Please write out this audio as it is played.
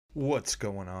What's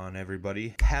going on,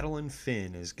 everybody? Paddle and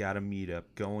Fin has got a meetup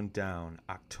going down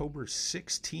October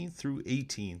 16th through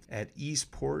 18th at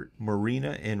Eastport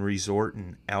Marina and Resort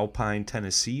in Alpine,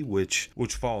 Tennessee, which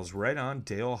falls right on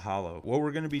Dale Hollow. What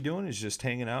we're going to be doing is just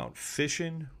hanging out,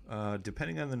 fishing.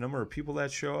 Depending on the number of people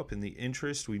that show up and the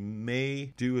interest, we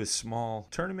may do a small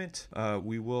tournament.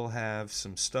 We will have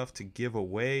some stuff to give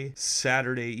away.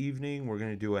 Saturday evening, we're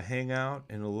going to do a hangout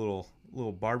and a little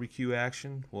barbecue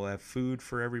action. We'll have food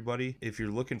for everybody. If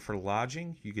you're looking for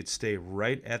lodging, you could stay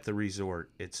right at the resort.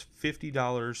 It's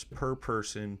 $50 per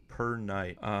person per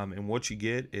night. And what you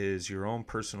get is your own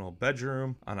personal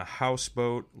bedroom on a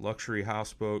houseboat, luxury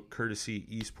houseboat, courtesy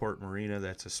Eastport Marina.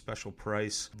 That's a special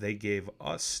price they gave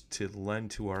us to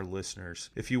lend to our listeners.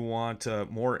 If you want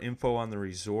more info on the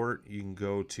resort, you can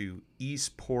go to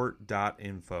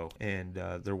eastport.info and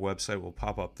their website will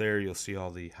pop up there. You'll see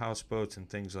all the houseboats and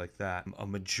things like that. A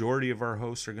majority of our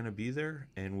hosts are going to be there,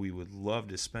 and we would love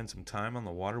to spend some time on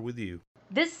the water with you.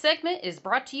 This segment is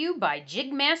brought to you by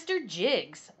Jigmaster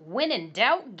Jigs. When in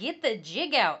doubt, get the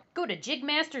jig out. Go to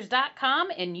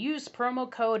jigmasters.com and use promo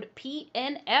code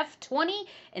PNF20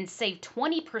 and save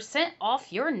 20%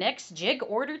 off your next jig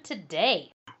order today.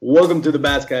 Welcome to the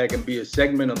Bass Kayak and Beer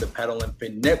segment on the Paddle and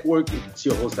Fin Network. It's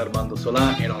your host Armando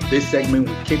Sola, and on this segment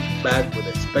we kick back with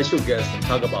a special guest and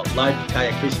talk about life,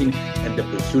 kayak fishing, and the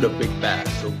pursuit of big bass.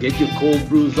 So get your cold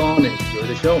brews on and enjoy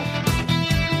the show.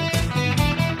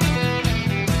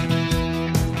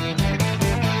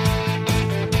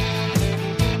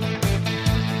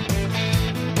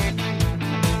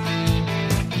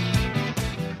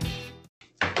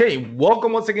 Okay,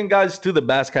 welcome once again, guys, to the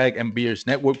Bass Kayak and Beers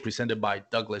Network, presented by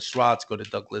Douglas Rods. Go to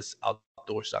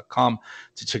douglasoutdoors.com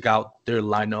to check out their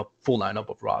full lineup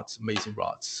of rods, amazing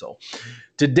rods. So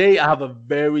today I have a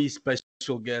very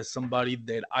special guest, somebody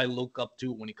that I look up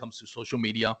to when it comes to social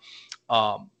media.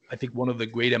 I think one of the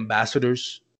great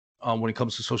ambassadors when it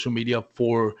comes to social media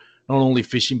for not only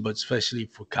fishing, but especially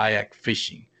for kayak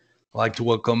fishing. I'd like to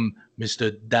welcome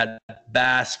Mr. That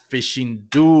Bass Fishing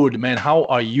Dude. Man, how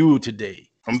are you today?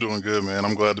 I'm doing good, man.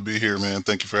 I'm glad to be here, man.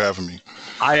 Thank you for having me.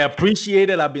 I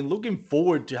appreciate it. I've been looking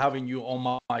forward to having you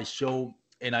on my show,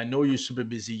 and I know you're super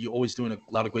busy. You're always doing a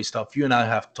lot of great stuff. You and I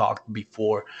have talked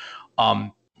before,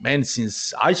 man,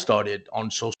 since I started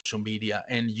on social media,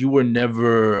 and you were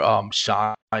never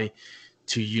shy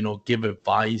to, give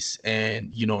advice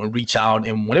and, and reach out.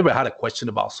 And whenever I had a question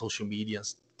about social media and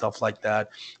stuff like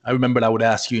that, I remember I would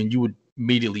ask you, and you would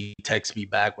immediately text me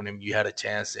back whenever you had a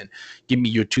chance and give me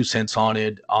your 2 cents on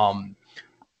it,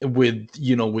 with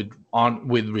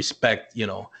respect,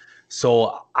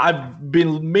 So I've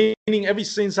been meaning ever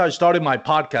since I started my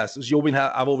podcast,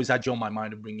 I've always had you on my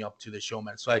mind to bring you up to the show,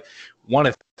 man. So I want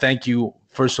to thank you,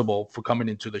 first of all, for coming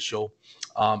into the show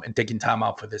and taking time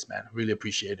out for this, man. Really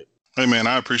appreciate it. Hey, man,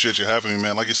 I appreciate you having me,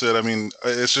 man. Like you said, I mean,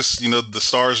 it's just, the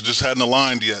stars just hadn't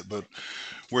aligned yet, but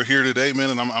we're here today, man,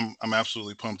 and I'm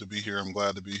absolutely pumped to be here. I'm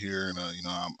glad to be here, and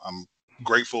I'm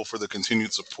grateful for the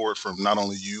continued support from not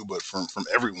only you but from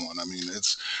everyone. I mean,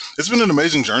 it's been an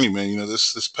amazing journey, man.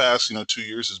 This past 2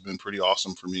 years has been pretty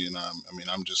awesome for me, and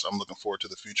I'm looking forward to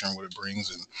the future and what it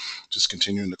brings, and just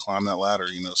continuing to climb that ladder.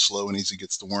 Slow and easy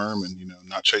gets the worm, and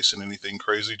not chasing anything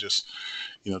crazy, just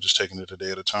taking it a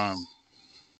day at a time.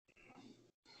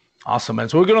 Awesome, man.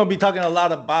 So we're going to be talking a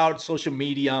lot about social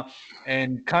media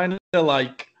and kind of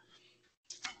like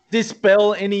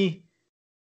dispel any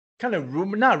kind of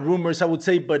not rumors, I would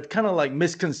say, but kind of like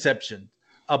misconception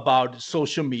about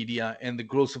social media and the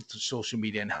growth of the social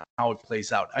media and how it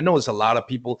plays out. I know there's a lot of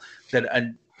people that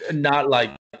are not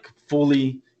like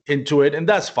fully into it, and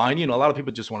that's fine. A lot of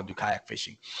people just want to do kayak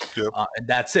fishing, yep. And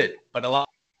that's it. But a lot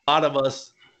of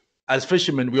us, as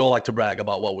fishermen, we all like to brag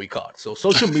about what we caught. So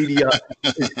social media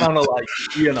is kind of like,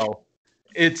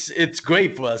 it's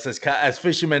great for us as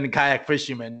fishermen and kayak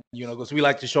fishermen, because we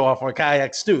like to show off our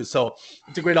kayaks too. So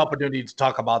it's a great opportunity to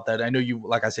talk about that. I know you,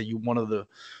 like I said, you one of the,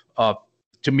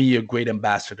 to me, a great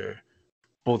ambassador,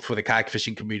 both for the kayak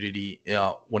fishing community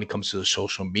when it comes to the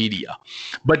social media.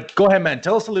 But go ahead, man.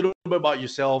 Tell us a little bit about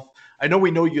yourself. I know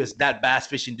we know you as That Bass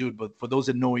Fishing Dude, but for those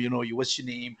that know you, what's your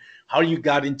name? How you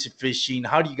got into fishing?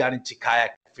 How you got into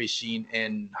kayak fishing?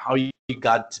 And how you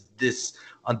got to this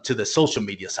onto the social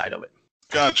media side of it?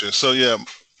 Gotcha. So yeah,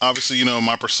 obviously,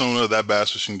 my persona, That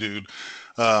Bass Fishing Dude.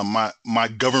 My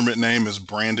government name is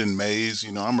Brandon Mays.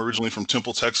 I'm originally from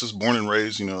Temple, Texas, born and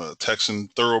raised. A Texan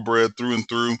thoroughbred through and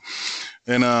through,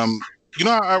 and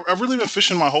I've really been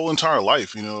fishing my whole entire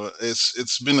life.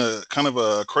 It's been a kind of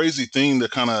a crazy thing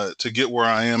to get where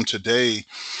I am today.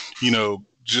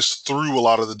 Just through a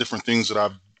lot of the different things that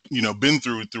I've been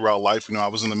throughout life. I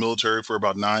was in the military for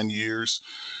about 9 years,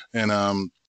 and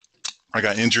I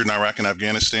got injured in Iraq and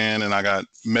Afghanistan, and I got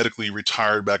medically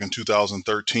retired back in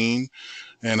 2013.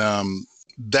 And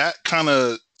that kind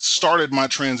of started my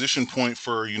transition point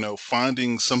for,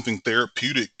 finding something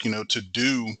therapeutic, to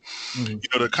do,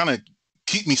 to kind of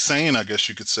keep me sane, I guess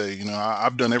you could say.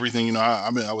 I've done everything. I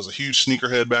was a huge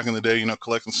sneakerhead back in the day,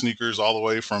 collecting sneakers all the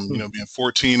way from, being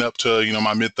 14 up to,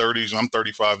 my mid 30s. I'm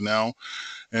 35 now.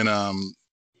 And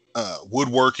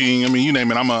woodworking. You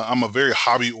name it. I'm a very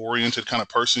hobby oriented kind of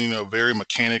person, very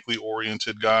mechanically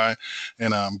oriented guy,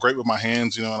 and I'm great with my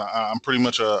hands, and I'm pretty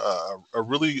much a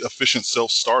really efficient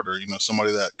self-starter,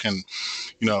 somebody that can,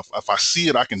 if I see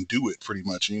it, I can do it pretty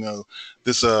much.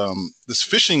 This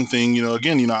fishing thing,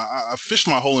 again, I fished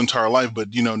my whole entire life, but,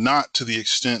 not to the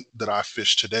extent that I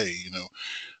fish today.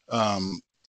 I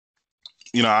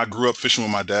grew up fishing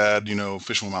with my dad,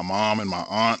 fishing with my mom and my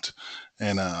aunt,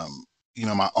 and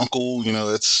my uncle,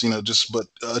 but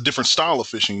a different style of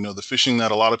fishing. The fishing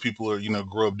that a lot of people are,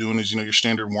 grow up doing is, your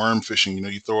standard worm fishing.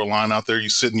 You throw a line out there, you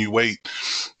sit and you wait,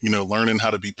 learning how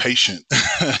to be patient,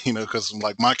 because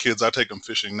like my kids, I take them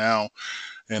fishing now,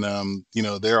 and,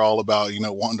 they're all about,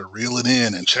 wanting to reel it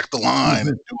in and check the line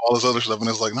and do all this other stuff. And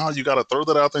it's like, no, you got to throw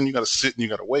that out there and you got to sit and you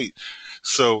got to wait.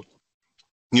 So,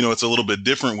 it's a little bit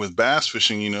different with bass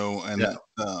fishing, and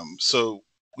so,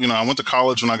 I went to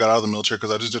college when I got out of the military because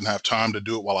I just didn't have time to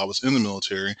do it while I was in the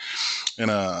military.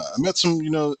 And I met some,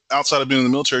 outside of being in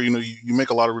the military, you make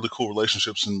a lot of really cool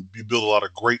relationships and you build a lot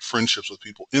of great friendships with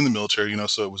people in the military,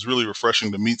 so it was really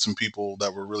refreshing to meet some people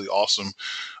that were really awesome,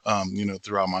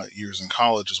 throughout my years in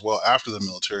college as well after the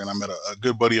military. And I met a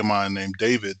good buddy of mine named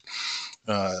David,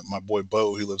 my boy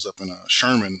Bo. He lives up in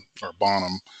Sherman or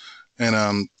Bonham. And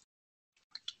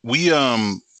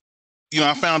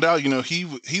I found out,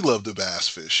 he loved to bass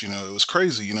fish. It was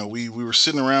crazy. We were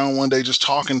sitting around one day just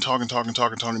talking.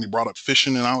 And he brought up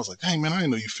fishing. And I was like, hey, man, I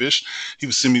didn't know you fish. He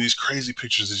was sending me these crazy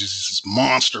pictures of just this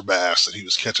monster bass that he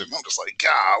was catching. I'm just like,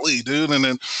 golly, dude. And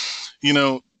then,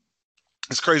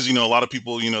 it's crazy. A lot of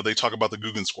people, they talk about the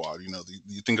Googan Squad.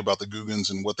 You think about the Googans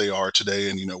and what they are today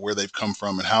and, where they've come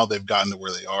from and how they've gotten to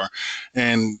where they are.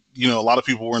 And, a lot of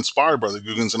people were inspired by the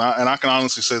Googans. And I can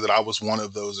honestly say that I was one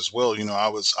of those as well. I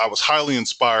was highly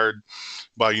inspired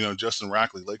by, Justin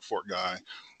Rackley, Lake Fork guy.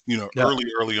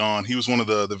 Early on, he was one of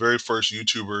the very first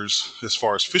YouTubers as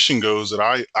far as fishing goes that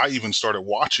I even started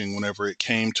watching whenever it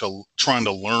came to trying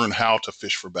to learn how to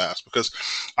fish for bass, because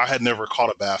I had never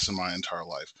caught a bass in my entire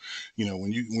life.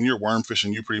 When you're worm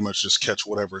fishing, you pretty much just catch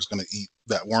whatever is going to eat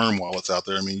that worm while it's out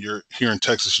there. You're here in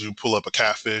Texas, you pull up a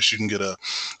catfish, you can get a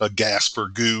Gasper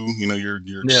goo,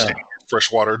 your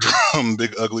freshwater drum,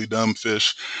 big ugly dumb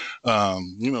fish,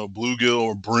 bluegill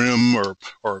or brim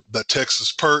or the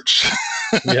Texas perch.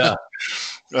 Yeah.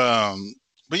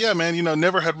 But yeah, man,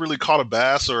 never had really caught a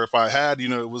bass, or if I had,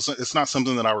 it's not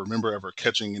something that I remember ever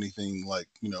catching anything like,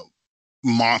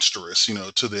 monstrous,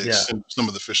 to the extent of some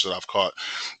of the fish that I've caught,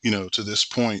 to this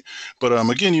point. But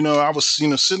again, I was,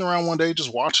 sitting around one day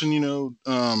just watching,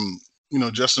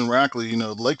 Justin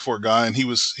Rackley, Lake Fork guy, and he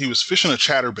was fishing a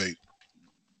chatterbait.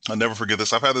 I'll never forget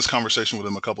this. I've had this conversation with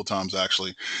him a couple times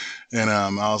actually. And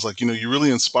I was like, you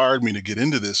really inspired me to get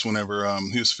into this whenever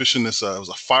he was fishing this. It was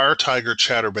a Fire Tiger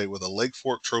chatterbait with a Lake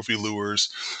Fork Trophy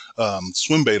Lures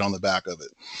swim bait on the back of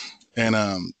it.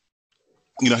 And,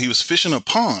 he was fishing a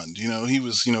pond, he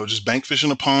was, just bank fishing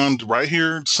a pond right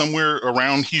here, somewhere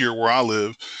around here where I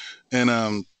live.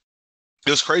 And, it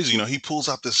was crazy, he pulls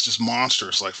out this just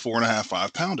monstrous, like 4.5,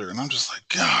 5 pounder. And I'm just like,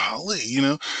 golly,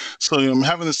 so I'm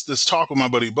having this talk with my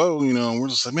buddy Bo, and we're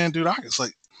just like, man, dude, I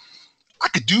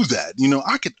could do that.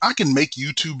 I can make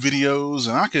YouTube videos,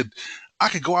 and I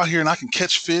could go out here and I can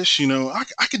catch fish,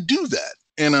 I could do that.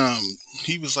 And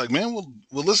he was like, man, well,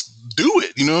 let's do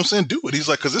it. You know what I'm saying? Do it. He's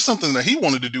like, because it's something that he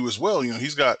wanted to do as well.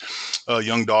 He's got a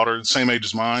young daughter, same age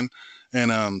as mine.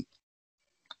 And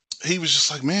he was just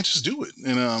like, man, just do it.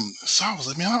 And so I was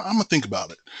like, man, I'm going to think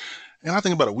about it. And I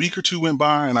think about a week or two went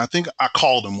by, and I think I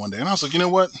called him one day. And I was like, you know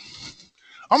what?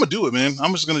 I'm going to do it, man.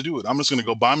 I'm just going to do it. I'm just going to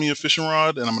go buy me a fishing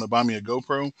rod, and I'm going to buy me a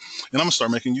GoPro, and I'm going to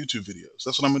start making YouTube videos.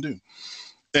 That's what I'm going to do.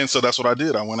 And so that's what I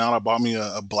did. I went out, I bought me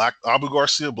a black Abu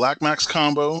Garcia Black Max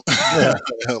combo. Yeah.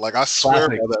 Like, I swear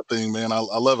by that thing, man. I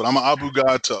love it. I'm an Abu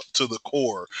guy to the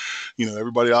core.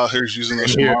 Everybody out here is using the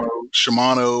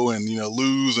Shimano and,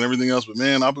 Luz and everything else. But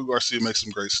man, Abu Garcia makes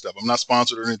some great stuff. I'm not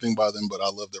sponsored or anything by them, but I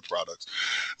love their products.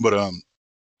 But,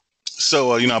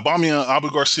 so, I bought me an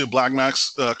Abu Garcia Black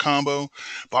Max combo,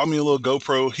 bought me a little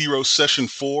GoPro Hero Session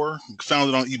 4, found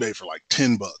it on eBay for like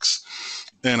 $10.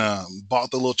 and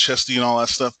bought the little chesty and all that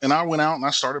stuff. And I went out and I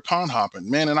started pond hopping,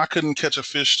 man. And I couldn't catch a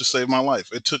fish to save my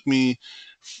life. It took me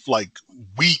like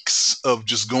weeks of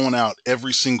just going out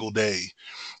every single day.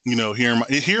 Here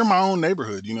in my own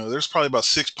neighborhood, there's probably about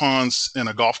 6 ponds and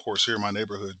a golf course here in my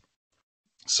neighborhood.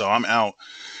 So I'm out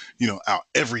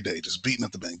every day, just beating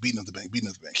up the bank.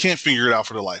 Can't figure it out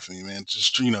for the life of me, man.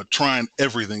 Just, trying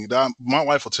everything. My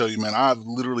wife will tell you, man, I've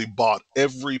literally bought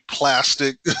every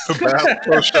plastic Bass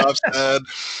Pro Shops had,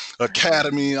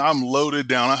 Academy. I'm loaded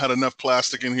down. I had enough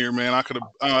plastic in here, man. I couldn't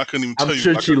even tell you. I'm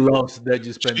sure she loves that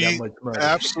you spend that much money.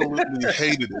 Absolutely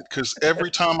hated it, because every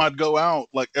time I'd go out,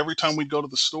 like every time we'd go to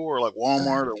the store, like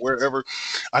Walmart or wherever,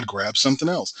 I'd grab something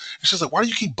else. And she's like, why do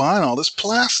you keep buying all this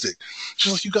plastic?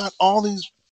 She's like, you got all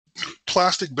these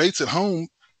plastic baits at home.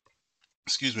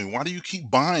 Excuse me. Why do you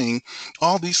keep buying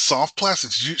all these soft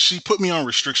plastics? She put me on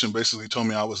restriction, basically told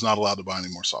me I was not allowed to buy any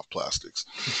more soft plastics.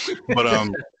 But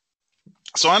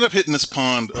so I ended up hitting this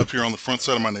pond up here on the front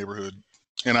side of my neighborhood,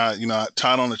 and I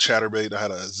tied on a chatterbait. I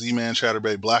had a Z-Man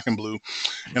chatterbait, black and blue,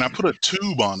 and I put a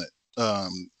tube on it,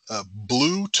 a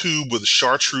blue tube with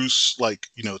chartreuse, like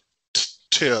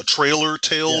trailer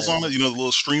tails on it. The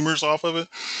little streamers off of it.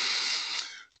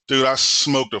 Dude, I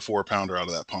smoked a 4-pounder out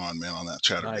of that pond, man, on that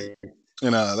chatterbait. Nice.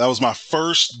 And that was my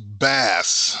first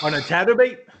bass. On a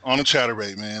chatterbait? On a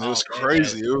chatterbait, man. It was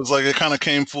crazy. Man. It was like it kind of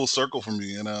came full circle for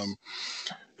me. And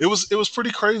it was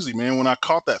pretty crazy, man, when I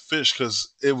caught that fish,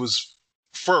 because it was,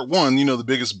 for one, the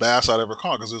biggest bass I'd ever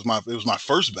caught, because it was my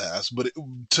first bass. But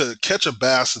to catch a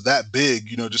bass that big,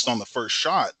 just on the first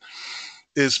shot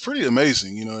is pretty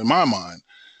amazing, in my mind.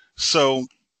 So,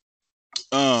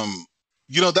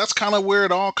 that's kind of where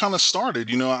it all kind of started.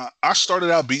 I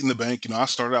started out beating the bank. I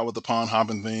started out with the pond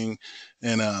hopping thing.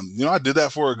 And, I did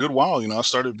that for a good while. I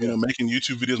started, making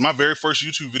YouTube videos. My very first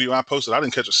YouTube video I posted, I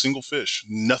didn't catch a single fish,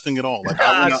 nothing at all. Like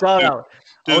I saw that one.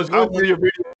 Dude, I was going through your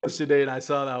videos today and I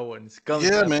saw that one.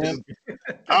 Yeah, man.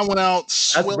 I went out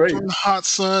sweltering hot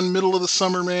sun, middle of the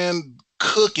summer, man,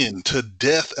 cooking to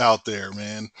death out there,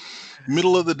 man.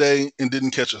 Middle of the day, and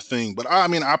didn't catch a thing. But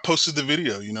I posted the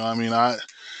video, you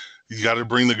got to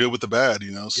bring the good with the bad,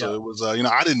 So it was, I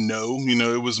didn't know,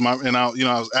 it was and I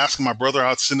was asking my brother,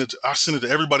 I sent it to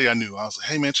everybody I knew. I was like,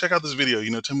 hey man, check out this video,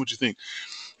 tell me what you think.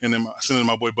 And then I sent it to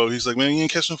my boy Bo. He's like, man, you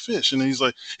ain't catch no fish. And then he's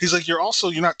like,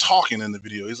 you're not talking in the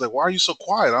video. He's like, why are you so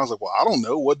quiet? I was like, well, I don't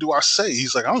know. What do I say?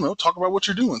 He's like, I don't know. Talk about what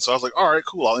you're doing. So I was like, all right,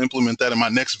 cool. I'll implement that in my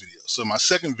next video. So my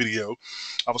second video,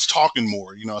 I was talking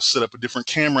more, I set up a different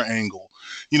camera angle,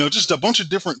 just a bunch of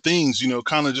different things,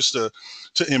 kind of just to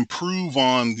improve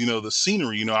on, the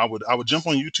scenery. I would jump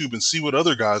on YouTube and see what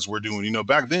other guys were doing.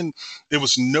 Back then it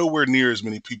was nowhere near as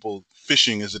many people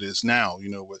fishing as it is now,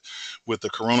 with the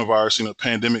coronavirus,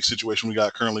 pandemic situation we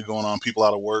got currently going on, people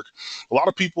out of work. A lot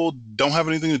of people don't have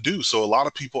anything to do. So a lot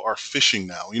of people are fishing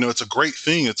now. It's a great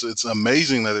thing. It's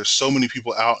amazing that there's so many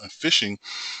people out and fishing.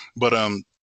 But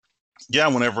yeah,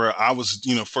 whenever I was,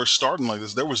 first starting like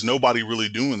this, there was nobody really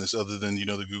doing this other than, the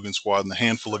Googan Squad and the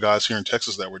handful of guys here in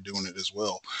Texas that were doing it as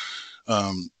well.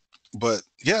 But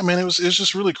yeah, man, it was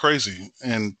just really crazy.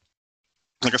 And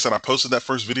like I said, I posted that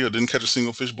first video, didn't catch a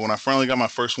single fish, but when I finally got my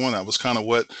first one, that was kind of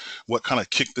what kind of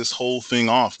kicked this whole thing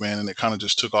off, man. And it kind of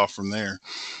just took off from there.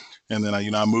 And then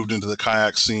I moved into the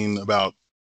kayak scene about,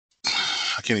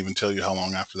 I can't even tell you how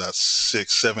long after that,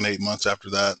 6, 7, 8 months after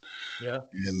that. Yeah.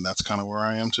 And that's kind of where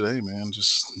I am today, man.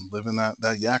 Just living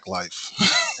that yak life.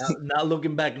 Not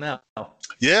looking back now.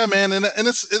 Yeah, man. And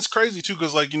it's crazy too.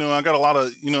 Cause I got a lot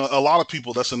of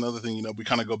people, that's another thing, we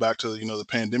kind of go back to, the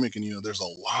pandemic, and, there's a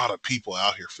lot of people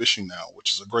out here fishing now,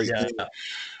 which is a great thing.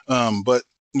 But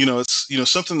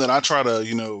it's, something that I try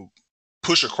to,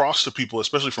 push across to people,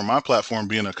 especially from my platform,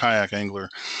 being a kayak angler.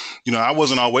 I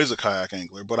wasn't always a kayak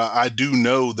angler, but I do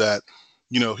know that,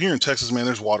 here in Texas, man,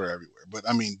 there's water everywhere. But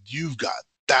you've got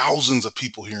thousands of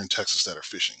people here in Texas that are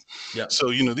fishing. Yeah.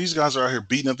 So, these guys are out here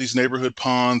beating up these neighborhood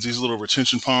ponds, these little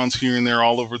retention ponds here and there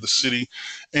all over the city.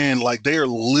 And they are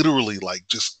literally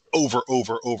just over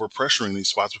pressuring these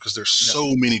spots because there's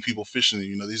so many people fishing.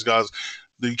 These guys,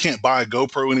 you can't buy a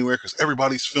GoPro anywhere because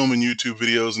everybody's filming YouTube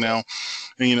videos now.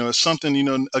 And, it's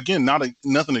something, again,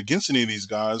 nothing against any of these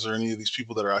guys or any of these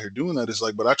people that are out here doing that. Is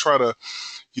but I try to,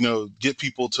 get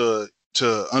people to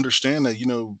understand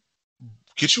that,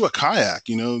 get you a kayak,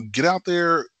 get out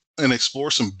there and explore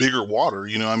some bigger water.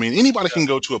 Anybody can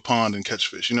go to a pond and catch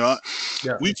fish.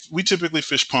 We typically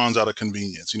fish ponds out of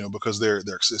convenience, because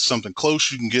it's something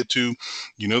close you can get to,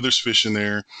 there's fish in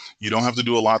there. You don't have to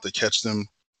do a lot to catch them.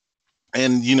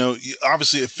 And,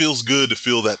 obviously it feels good to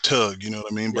feel that tug, you know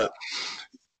what I mean? Yeah. But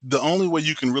the only way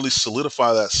you can really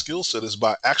solidify that skill set is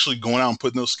by actually going out and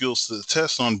putting those skills to the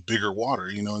test on bigger water,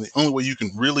 and the only way you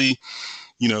can really,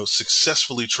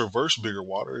 successfully traverse bigger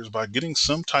water is by getting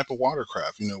some type of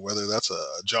watercraft, whether that's a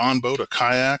John boat, a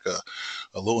kayak, a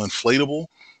little inflatable,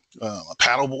 a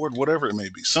paddleboard, whatever it may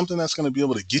be, something that's going to be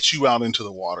able to get you out into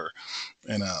the water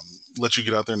and let you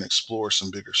get out there and explore some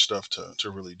bigger stuff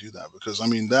to really do that. Because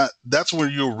that's where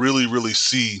you'll really, really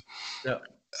see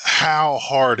how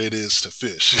hard it is to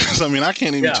fish. I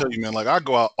can't even tell you, man, like I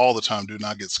go out all the time, dude, and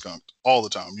I get skunked all the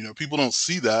time. People don't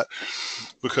see that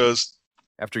because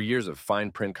after years of fine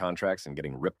print contracts and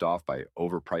getting ripped off by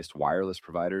overpriced wireless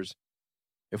providers,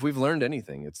 if we've learned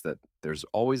anything, it's that there's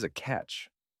always a catch.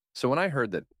 So when I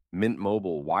heard that Mint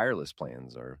Mobile wireless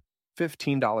plans are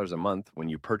 $15 a month when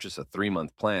you purchase a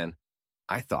 3-month plan,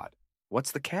 I thought,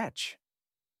 what's the catch?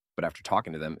 But after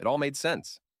talking to them, it all made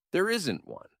sense. There isn't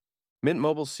one. Mint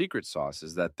Mobile's secret sauce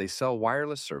is that they sell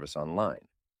wireless service online.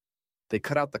 They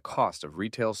cut out the cost of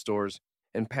retail stores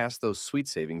and pass those sweet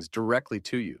savings directly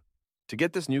to you. To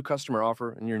get this new customer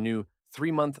offer and your new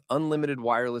 3-month unlimited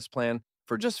wireless plan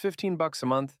for just $15 a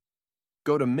month,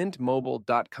 go to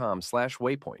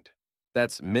mintmobile.com/waypoint.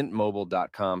 That's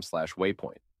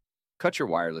mintmobile.com/waypoint. Cut your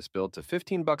wireless bill to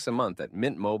 $15 a month at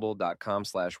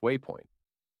mintmobile.com/waypoint.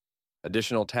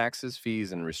 Additional taxes,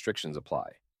 fees, and restrictions apply.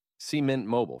 See Mint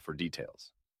Mobile for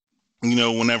details.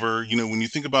 Whenever, when you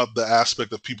think about the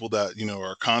aspect of people that,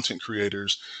 are content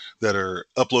creators that are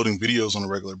uploading videos on a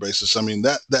regular basis,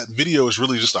 that video is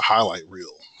really just a highlight reel.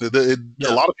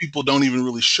 A lot of people don't even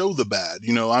really show the bad.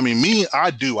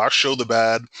 I do. I show the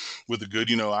bad with the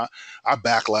good. I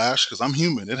backlash because I'm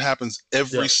human. It happens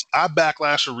I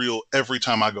backlash a reel every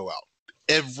time I go out.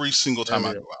 Every single time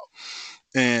I go out.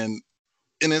 And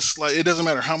it's like, it doesn't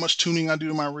matter how much tuning I do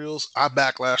to my reels, I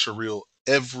backlash a reel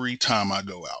every time I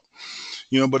go out,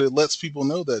 but it lets people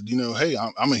know that, hey,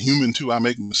 I'm a human too. I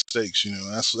make mistakes,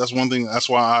 that's one thing. That's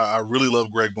why I really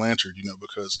love Greg Blanchard,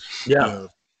 because,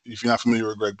 if you're not familiar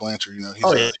with Greg Blanchard, he's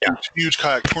a huge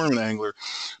kayak tournament angler,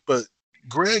 but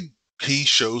Greg, he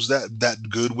shows that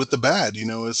good with the bad,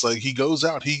 it's like he goes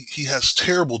out, he has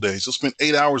terrible days. He'll spend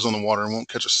 8 hours on the water and won't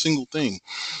catch a single thing,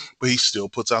 but he still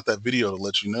puts out that video to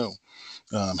let you know,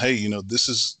 hey, this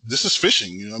is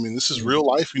fishing. This is real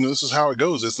life. This is how it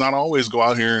goes. It's not always go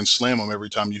out here and slam them every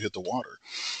time you hit the water.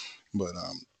 But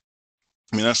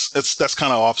that's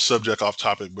kind of off subject, off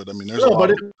topic. But there's a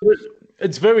lot. But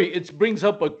it brings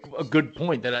up a good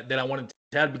point that I wanted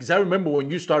to add, because I remember when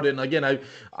you started, and again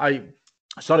I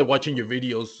started watching your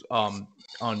videos on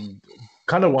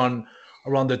kind of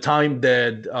around the time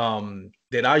that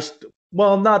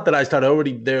not that I started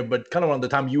already there, but kind of around the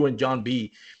time you and John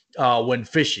B. Went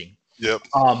fishing. Yep.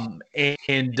 And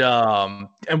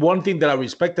one thing that I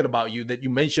respected about you that you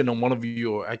mentioned on one of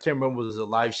your, I can't remember, it was a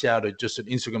live shout or just an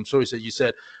Instagram story, that you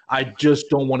said, I just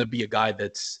don't want to be a guy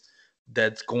that's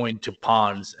going to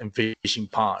ponds and fishing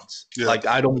ponds. Yeah. Like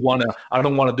I don't want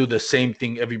to do the same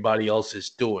thing everybody else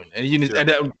is doing. And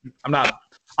and I'm not,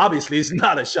 obviously it's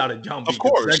not a shot at John B. Of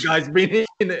course. That guy's been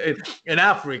in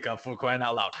Africa, for crying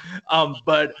out loud.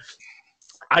 But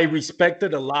I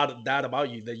respected a lot of that about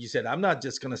you, that you said, I'm not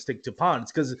just going to stick to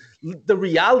ponds, because the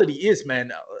reality is,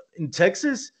 man, in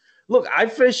Texas, look, I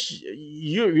fish,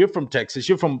 you're from Texas.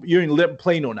 You're in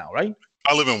Plano now, right?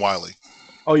 I live in Wiley.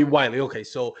 Oh, you're Wiley. Okay.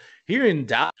 So here in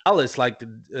Dallas, like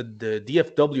the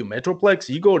DFW Metroplex,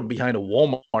 you go behind a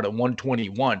Walmart at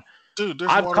 121. Dude,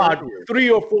 I've caught 3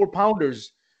 or 4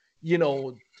 pounders,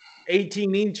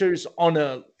 18 inches on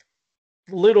a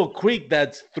little creek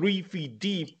that's 3 feet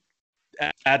deep,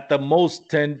 at the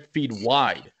most 10 feet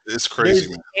wide. It's crazy,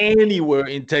 man. Anywhere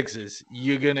in Texas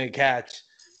you're gonna catch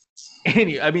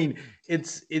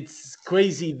it's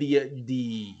crazy.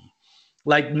 The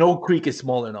like no creek is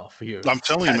small enough here. I'm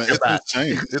telling you, man, it's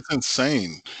insane. It's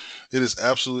insane. It is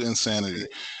absolute insanity.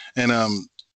 And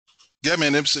yeah,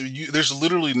 man, there's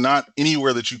literally not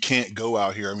anywhere that you can't go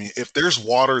out here. If there's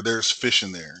water, there's fish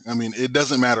in there. It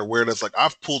doesn't matter where it is. Like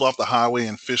I've pulled off the highway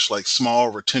and fished like small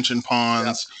retention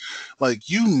ponds, like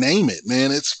you name it,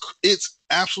 man. It's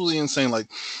absolutely insane. Like,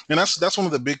 and that's one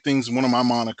of the big things. One of my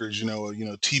monikers,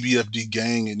 TBFD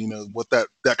gang, and what that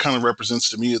kind of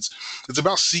represents to me. It's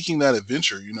about seeking that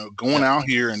adventure. Going out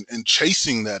here and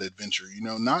chasing that adventure.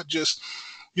 Not just,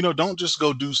 don't just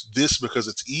go do this because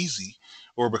it's easy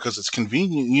or because it's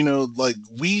convenient. Like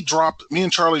me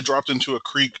and Charlie dropped into a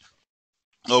creek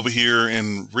over here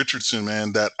in Richardson,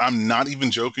 man, that I'm not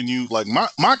even joking you. Like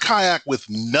my kayak with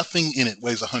nothing in it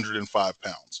weighs 105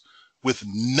 pounds. With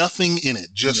nothing in it.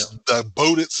 Just the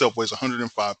boat itself weighs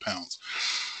 105 pounds.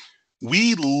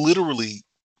 We literally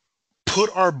put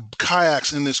our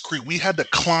kayaks in this creek. We had to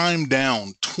climb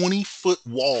down 20-foot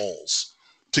walls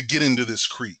to get into this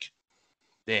creek.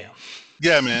 Damn.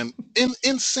 Yeah, man.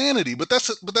 Insanity. But that's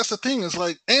the thing. It's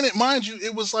like, and mind you,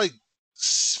 it was like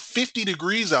 50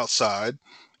 degrees outside.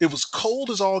 It was cold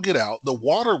as all get out. The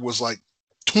water was like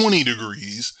 20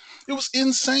 degrees. It was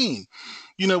insane.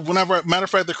 Whenever, matter of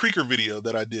fact, the Creeker video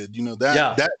that I did,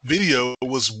 that video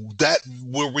was that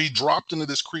where we dropped into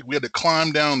this creek. We had to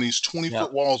climb down these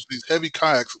 20-foot walls, these heavy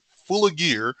kayaks full of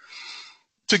gear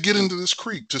to get into this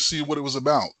creek to see what it was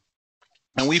about.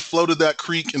 And we floated that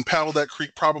creek and paddled that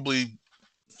creek probably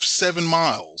 7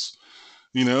 miles,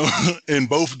 in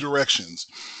both directions.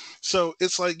 So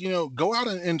it's like, go out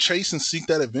and chase and seek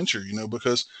that adventure,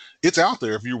 because it's out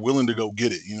there if you're willing to go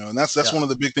get it, and that's one of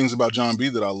the big things about John B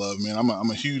that I love, man. I'm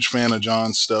a huge fan of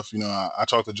John's stuff. I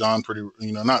talk to John pretty,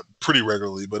 not pretty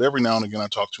regularly, but every now and again I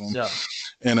talk to him. Yeah.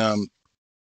 And,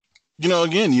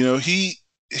 again, he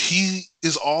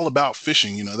is all about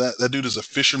fishing. That dude is a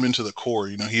fisherman to the core.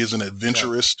 He is an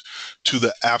adventurist to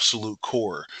the absolute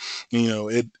core.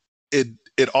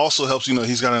 It also helps,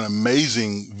 he's got an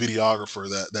amazing videographer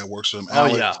that works with him.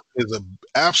 Alex is an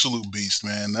absolute beast,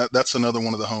 man. That's another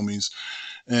one of the homies.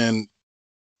 And,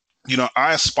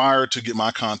 I aspire to get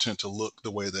my content to look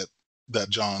the way that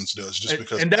John's does, just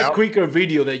because. And that Creeker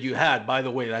video that you had, by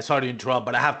the way, I sorry to interrupt,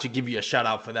 but I have to give you a shout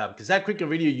out for that, because that Creeker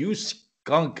video, you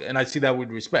skunk, and I see that with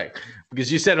respect,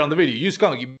 because you said it on the video, you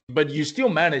skunk, but you still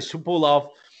managed to pull off,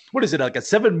 what is it, like a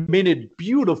 7-minute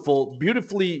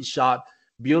beautifully shot,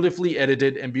 beautifully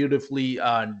edited, and beautifully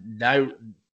forgot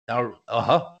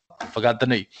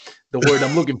the word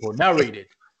I'm looking for, narrated.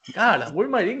 God,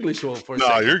 where'd my English go for a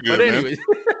second? You're good, but anyways,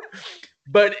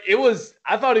 but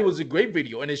I thought it was a great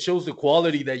video, and it shows the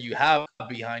quality that you have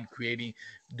behind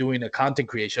doing a content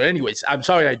creation. Anyways, I'm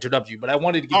sorry I interrupted you, but I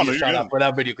wanted to give you a shout out for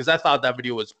that video, because I thought that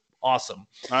video was awesome.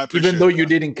 Even though you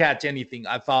didn't catch anything,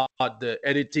 I thought the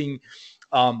editing,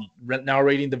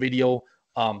 narrating the video,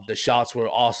 the shots were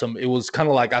awesome. It was kind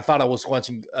of like, I thought I was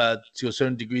watching to a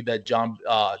certain degree that John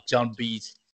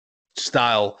B's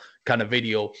style kind of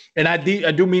video. And I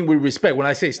do mean with respect. When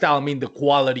I say style, I mean the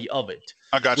quality of it.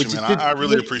 I got you, man. I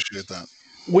really appreciate that.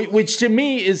 Which to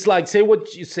me is like, say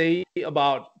what you say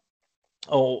about,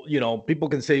 people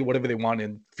can say whatever they want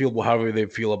and feel however they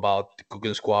feel about the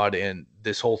Cooking Squad and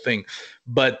this whole thing.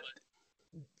 But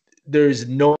there's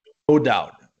no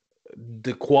doubt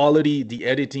the quality, the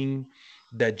editing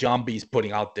that John B is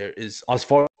putting out there is, as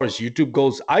far as YouTube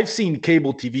goes, I've seen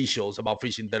cable TV shows about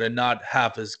fishing that are not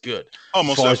half as good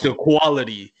as far as the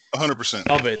quality 100%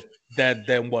 of it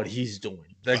than what he's doing.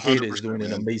 That kid is doing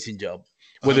an amazing job.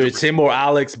 Whether it's him or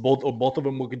Alex, both of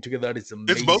them working together, it's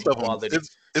amazing. It's both of quality. them.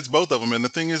 It's both of them. And the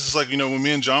thing is, it's like, when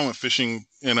me and John went fishing,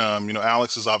 and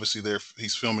Alex is obviously there,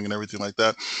 he's filming and everything like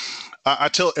that. I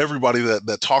tell everybody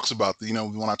that talks about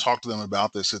when I talk to them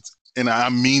about this, and I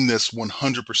mean this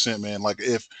 100%, man. Like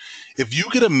if you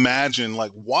could imagine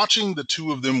like watching the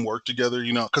two of them work together,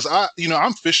 because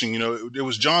I'm fishing, it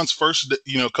was John's first,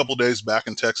 couple days back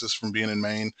in Texas from being in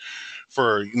Maine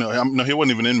for, no, he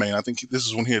wasn't even in Maine. I think this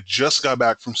is when he had just got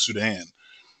back from Sudan,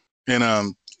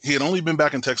 and he had only been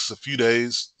back in Texas a few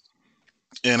days,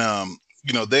 and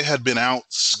they had been out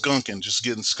skunking, just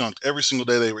getting skunked every single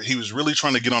day. He was really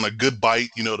trying to get on a good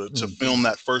bite, to film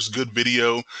that first good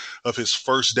video of his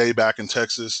first day back in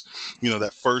Texas,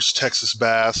 that first Texas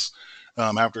bass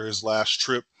after his last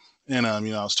trip. And, I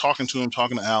was talking to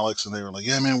Alex, and they were like,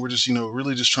 yeah, man, we're just,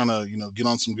 really just trying to, get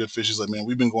on some good fish. He's like, man,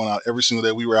 we've been going out every single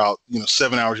day. We were out,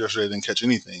 7 hours yesterday, didn't catch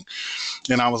anything.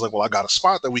 And I was like, well, I got a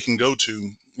spot that we can go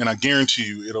to, and I guarantee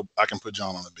you I can put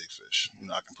John on a big fish.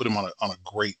 I can put him on a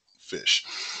great fish.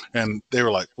 And they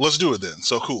were like, let's do it then.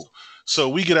 So cool. So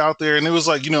we get out there, and it was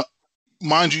like,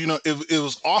 mind you, it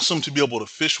was awesome to be able to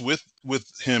fish with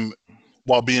him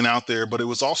while being out there, but it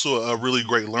was also a really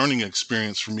great learning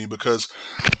experience for me, because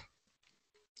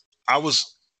I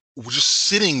was just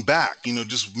sitting back,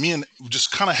 just me and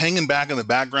just kind of hanging back in the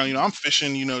background. I'm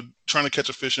fishing, trying to catch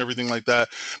a fish and everything like that,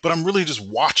 but I'm really just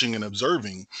watching and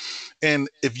observing. And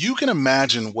if you can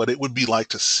imagine what it would be like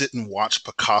to sit and watch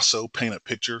Picasso paint a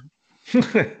picture,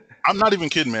 I'm not even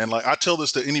kidding, man. Like, I tell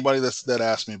this to anybody that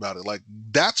asks me about it. Like,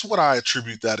 that's what I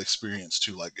attribute that experience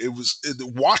to. Like,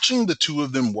 watching the two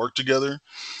of them work together.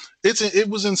 It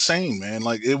was insane, man.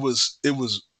 Like, it was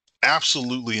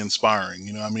absolutely inspiring.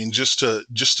 Just to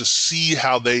see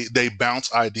how they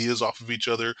bounce ideas off of each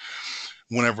other.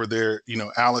 whenever they're, you know,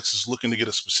 Alex is looking to get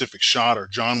a specific shot or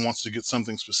John wants to get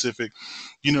something specific,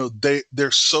 you know,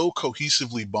 they're so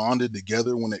cohesively bonded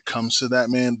together when it comes to that,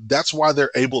 man. That's why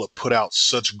they're able to put out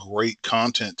such great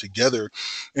content together.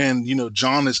 And, you know,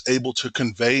 John is able to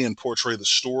convey and portray the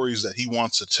stories that he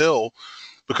wants to tell,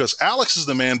 because Alex is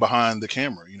the man behind the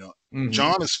camera. You know,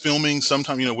 John is filming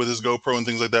sometimes, you know, with his GoPro and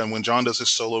things like that. And when John does his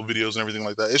solo videos and everything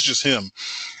like that, it's just him.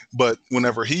 But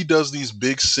whenever he does these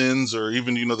big sins, or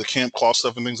even, you know, the Camp Claw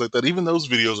stuff and things like that, even those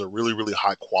videos are really, really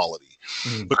high quality,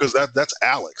 because that's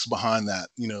Alex behind that,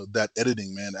 you know, that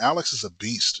editing, man. Alex is a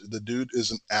beast. The dude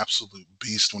is an absolute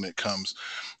beast when it comes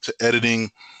to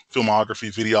editing,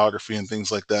 filmography, videography, and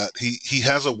things like that. He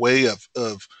has a way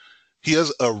of he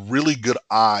has a really good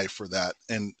eye for that,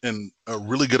 and a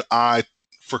really good eye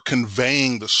for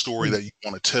conveying the story that you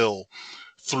want to tell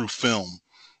through film,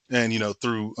 and, you know,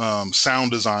 through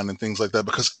sound design and things like that,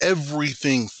 because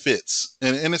everything fits.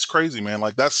 And it's crazy, man.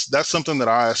 Like that's something that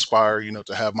I aspire, you know,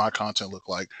 to have my content look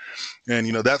like. And,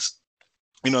 you know, that's,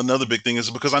 you know, another big thing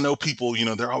is because I know people, you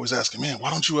know, they're always asking, man,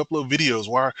 why don't you upload videos?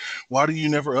 Why do you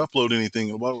never upload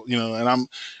anything? Well, you know, and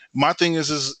my thing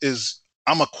is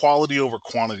I'm a quality over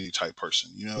quantity type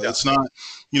person. You know, it's not,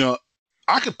 you know,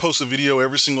 I could post a video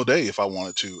every single day if I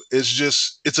wanted to.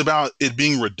 It's about it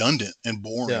being redundant and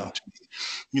boring to me.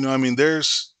 You know, I mean,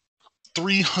 there's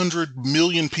 300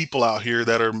 million people out here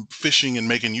that are fishing and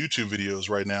making YouTube videos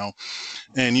right now.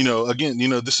 And, you know, again, you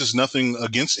know, this is nothing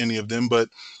against any of them, but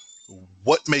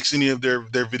what makes any of their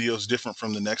videos different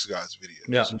from the next guy's videos?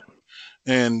 Yeah.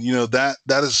 And, you know, that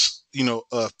is, you know,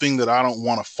 a thing that I don't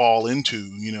want to fall into,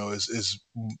 you know, is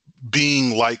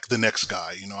being like the next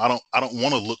guy. You know, I don't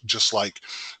want to look just like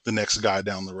the next guy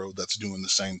down the road that's doing the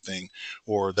same thing,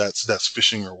 or that's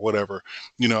fishing or whatever.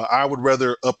 You know, I would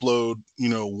rather upload, you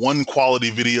know, one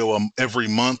quality video every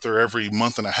month or every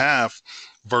month and a half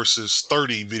versus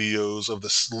 30 videos of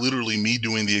this literally me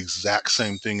doing the exact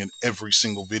same thing in every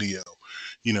single video,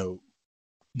 you know,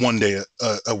 one day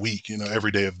a week, you know, every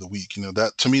day of the week. You know,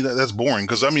 that to me, that's boring.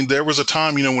 Because I mean, there was a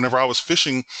time, you know, whenever I was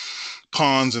fishing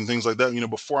ponds and things like that, you know,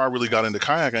 before I really got into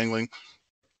kayak angling,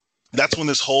 that's when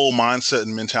this whole mindset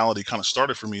and mentality kind of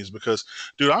started for me, is because,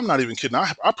 dude, I'm not even kidding.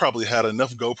 I probably had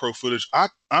enough GoPro footage.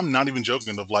 I'm not even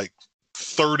joking, of like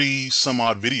 30 some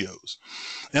odd videos.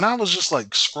 And I was just like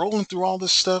scrolling through all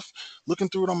this stuff, looking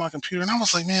through it on my computer. And I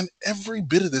was like, man, every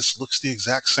bit of this looks the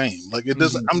exact same. Like it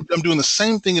doesn't, I'm doing the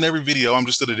same thing in every video. I'm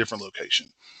just at a different location.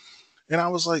 And I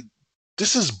was like,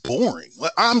 this is boring.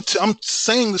 Like I'm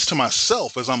saying this to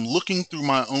myself as I'm looking through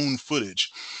my own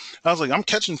footage. I was like, I'm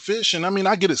catching fish. And I mean,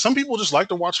 I get it. Some people just like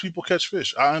to watch people catch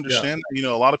fish. I understand. You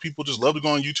know, a lot of people just love to go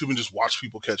on YouTube and just watch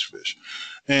people catch fish.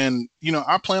 And, you know,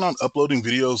 I plan on uploading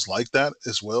videos like that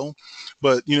as well.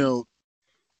 But, you know,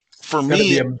 for me,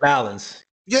 be a balance.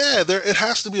 Yeah, it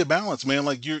has to be a balance, man.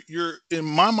 Like you're in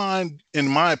my mind, in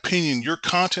my opinion, your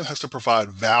content has to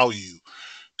provide value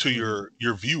to your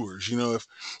viewers. You know,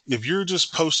 if you're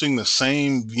just posting the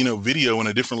same, you know, video in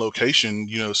a different location,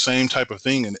 you know, same type of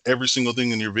thing, and every single thing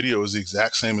in your video is the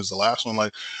exact same as the last one,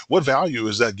 like what value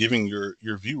is that giving your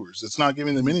viewers? It's not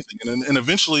giving them anything. And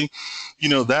eventually, you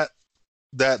know, that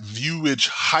viewage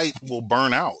hype will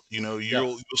burn out. You know,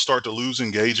 you'll start to lose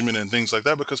engagement and things like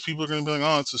that, because people are going to be like,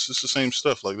 oh, it's just the same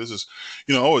stuff. Like this is,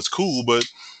 you know, oh, it's cool, but,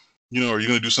 you know, are you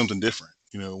going to do something different?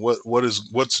 You know,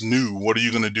 what's new? What are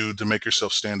you going to do to make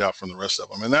yourself stand out from the rest of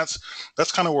them? And that's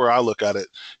kind of where I look at it.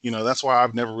 You know, that's why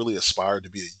I've never really aspired to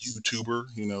be a YouTuber,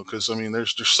 you know, because I mean,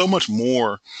 there's so much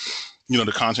more, you know,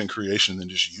 to content creation than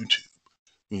just YouTube,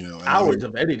 you know, hours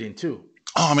of editing too.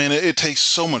 Oh man, it takes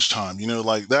so much time, you know,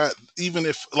 like that. Even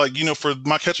if, like, you know, for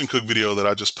my catch and cook video that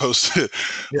I just posted,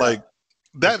 like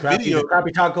that video,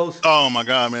 crappie tacos. Oh my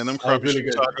god, man, them crappie really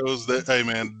tacos. That, hey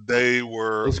man, they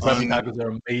were those crappie tacos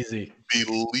are amazing,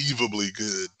 unbelievably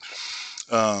good.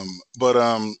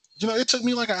 You know, it took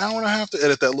me like an hour and a half to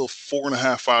edit that little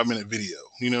 4.5-5 minute video.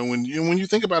 You know, when you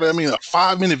think about it, I mean, a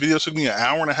 5-minute video took me an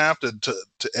hour and a half to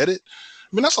edit.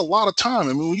 I mean, that's a lot of time.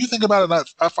 I mean, when you think about it,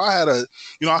 if I had a,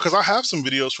 you know, because I have some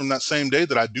videos from that same day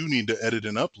that I do need to edit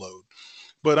and upload.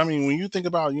 But I mean, when you think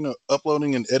about, you know,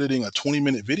 uploading and editing a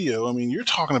 20-minute video, I mean, you're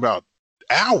talking about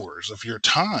hours of your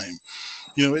time.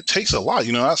 You know, it takes a lot.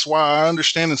 You know, that's why I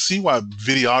understand and see why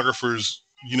videographers,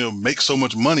 you know, make so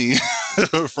much money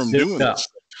from doing this.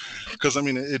 Because I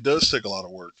mean, it does take a lot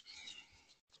of work.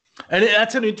 And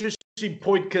that's an interesting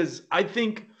point, because I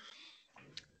think,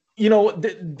 you know,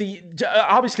 the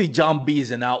obviously John B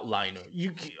is an outliner.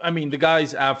 I mean, the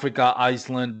guy's Africa,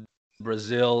 Iceland,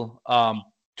 Brazil,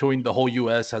 touring the whole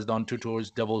U.S., has done 2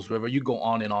 tours, Devil's River. You go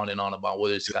on and on and on about what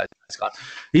this guy's got.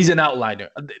 He's an outliner.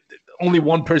 Only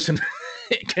one person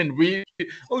can really,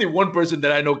 only one person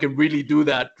that I know can really do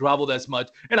that, travel that much,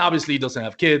 and obviously he doesn't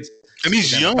have kids. And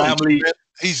he's young. Family.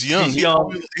 He's young.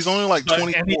 He's only like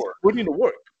 24. And he's putting to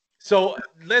work. So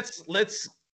let's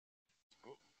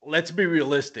be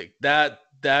realistic. That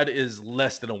is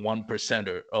less than a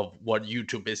 1%er of what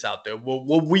YouTube is out there.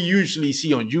 What we usually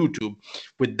see on YouTube,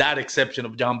 with that exception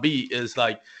of John B, is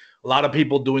like a lot of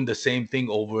people doing the same thing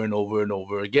over and over and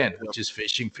over again, which is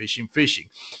fishing. Yep.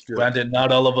 Granted,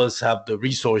 not all of us have the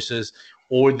resources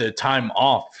or the time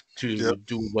off to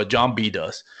do what John B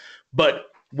does.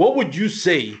 But what would you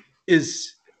say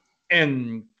is,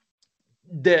 and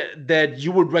that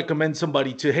you would recommend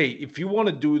somebody to, hey, if you want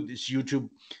to do this YouTube,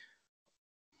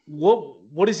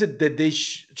 what is it that they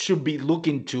should be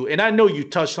looking to? And I know you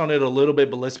touched on it a little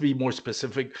bit, but let's be more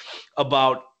specific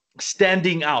about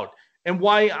standing out. And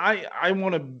why I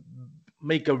want to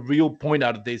make a real point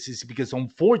out of this is because,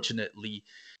 unfortunately,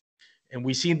 and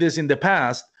we've seen this in the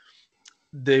past,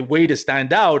 the way to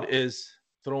stand out is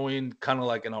throwing kind of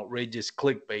like an outrageous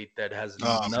clickbait that has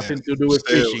nothing to do with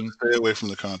fishing. Stay away from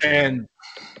the content.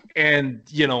 And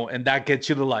you know, and that gets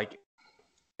you to like,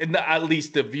 and at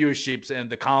least the viewerships and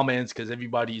the comments, because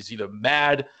everybody is either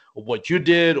mad at what you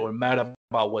did or mad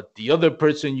about what the other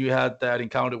person you had that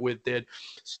encounter with did.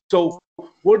 So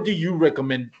what do you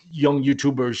recommend young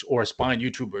YouTubers or aspiring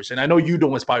YouTubers? And I know you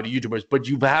don't aspire to YouTubers, but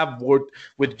you have worked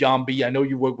with John B. I know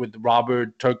you work with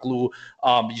Robert Turklu.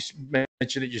 You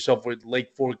mentioned it yourself with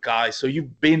Lake Fork guys. So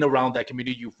you've been around that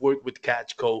community. You've worked with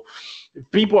Catch Co.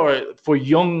 People are, for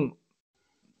young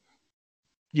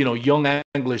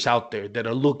anglers out there that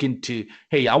are looking to,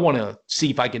 hey, I want to see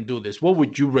if I can do this. What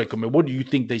would you recommend? What do you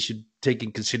think they should take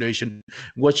in consideration?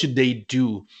 What should they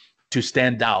do to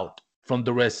stand out from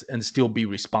the rest and still be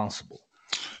responsible?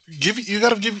 You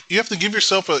have to give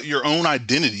yourself your own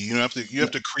identity. You have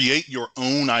to create your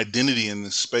own identity in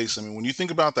this space. I mean, when you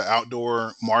think about the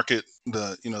outdoor market,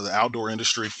 the outdoor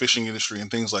industry, fishing industry, and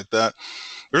things like that,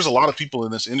 there's a lot of people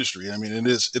in this industry. I mean,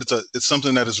 it's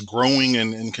something that is growing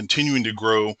and continuing to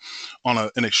grow on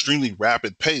an extremely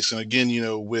rapid pace. And again,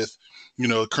 with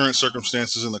current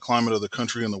circumstances in the climate of the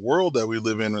country and the world that we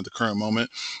live in at the current moment,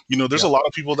 there's a lot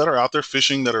of people that are out there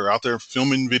fishing, that are out there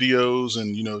filming videos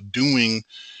and, doing,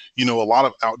 a lot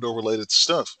of outdoor related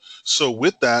stuff. So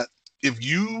with that, if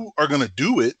you are going to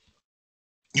do it,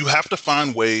 you have to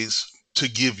find ways to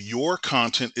give your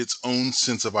content its own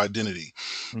sense of identity.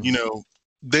 Mm-hmm.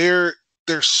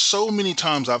 There's so many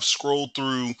times I've scrolled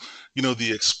through,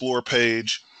 the Explore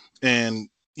page, and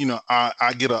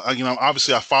I get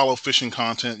obviously I follow fishing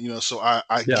content, so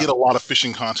I get a lot of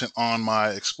fishing content on my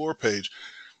Explore page,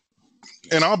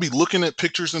 and I'll be looking at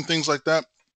pictures and things like that.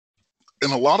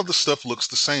 And a lot of the stuff looks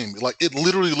the same. Like, it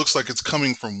literally looks like it's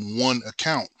coming from one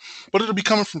account, but it'll be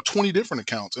coming from 20 different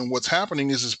accounts. And what's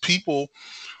happening is people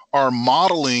are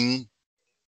modeling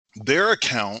their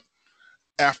account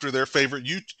after their favorite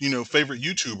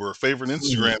YouTuber, favorite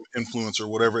Instagram influencer,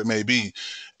 whatever it may be.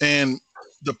 And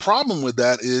the problem with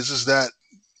that is that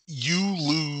you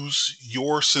lose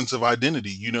your sense of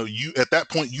identity. You at that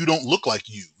point, you don't look like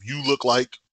you look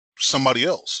like somebody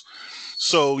else.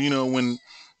 So, when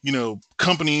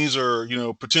companies or,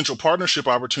 potential partnership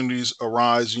opportunities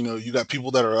arise, you got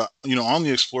people that are, on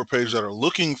the Explore page that are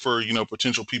looking for,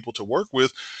 potential people to work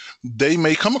with. They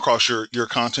may come across your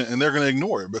content and they're going to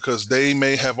ignore it because they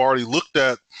may have already looked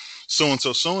at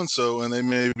so-and-so, and they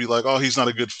may be like, oh, he's not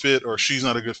a good fit, or she's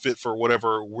not a good fit for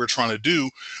whatever we're trying to do.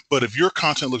 But if your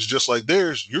content looks just like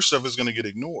theirs, your stuff is going to get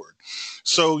ignored.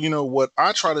 So, what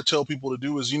I try to tell people to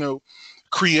do is,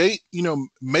 create,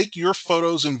 make your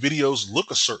photos and videos look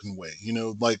a certain way.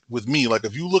 Like with me, like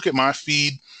if you look at my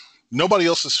feed, nobody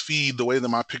else's feed, the way that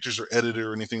my pictures are edited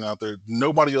or anything out there,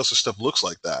 nobody else's stuff looks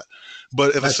like that.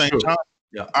 But at the same time,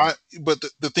 but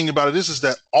the thing about it is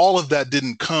that all of that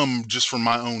didn't come just from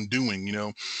my own doing.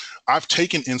 I've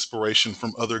taken inspiration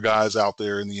from other guys out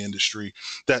there in the industry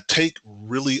that take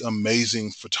really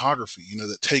amazing photography,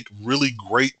 that take really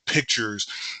great pictures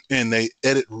and they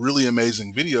edit really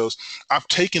amazing videos. I've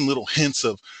taken little hints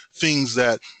of things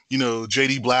that,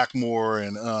 JD Blackmore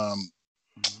and,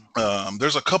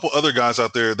 there's a couple other guys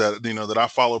out there that, that I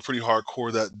follow pretty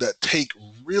hardcore that take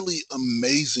really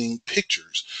amazing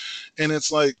pictures. And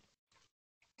it's like,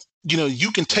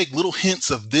 you can take little hints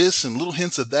of this and little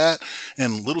hints of that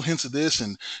and little hints of this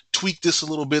and tweak this a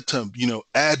little bit to,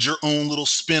 add your own little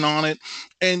spin on it,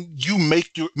 and you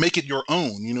make it your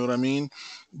own, you know what I mean?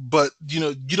 But,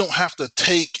 you don't have to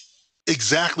take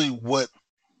exactly what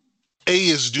A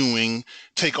is doing,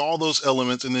 take all those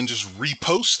elements and then just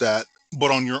repost that,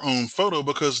 but on your own photo,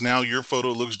 because now your photo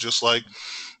looks just like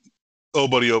oh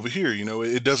buddy over here.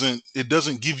 It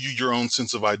doesn't give you your own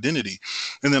sense of identity.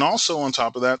 And then also on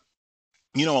top of that,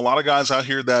 a lot of guys out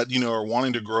here that, are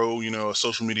wanting to grow, a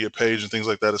social media page and things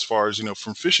like that, as far as,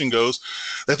 from fishing goes,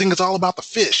 they think it's all about the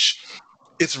fish.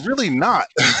 It's really not.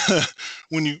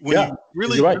 when you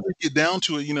really get down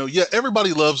to it,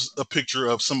 everybody loves a picture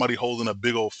of somebody holding a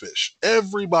big old fish.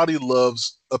 Everybody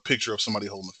loves a picture of somebody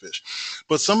holding a fish.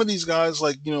 But some of these guys,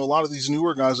 like, a lot of these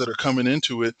newer guys that are coming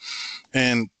into it,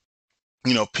 and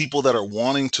people that are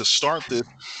wanting to start this,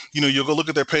 you'll go look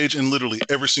at their page and literally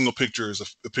every single picture is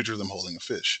a picture of them holding a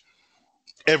fish.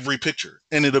 Every picture.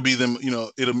 And it'll be them,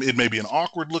 it may be an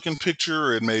awkward looking picture,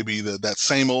 or it may be that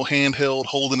same old handheld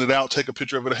holding it out, take a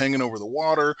picture of it hanging over the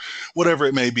water, whatever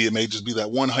it may be. It may just be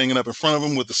that one hanging up in front of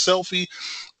them with a selfie,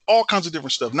 all kinds of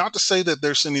different stuff. Not to say that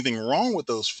there's anything wrong with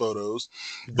those photos,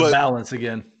 but balance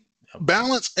again.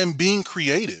 Balance and being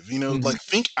creative, like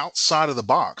think outside of the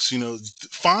box,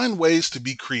 find ways to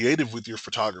be creative with your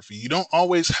photography. You don't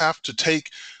always have to take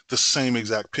the same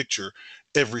exact picture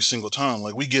every single time.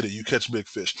 Like, we get it. You catch big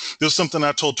fish. There's something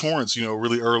I told Torrance,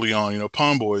 really early on,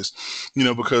 Pond Boys,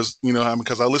 because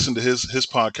I listened to his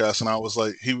podcast, and I was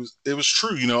like, it was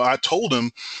true. I told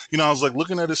him, I was like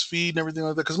looking at his feed and everything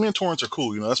like that. Cause me and Torrance are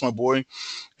cool. That's my boy.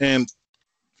 And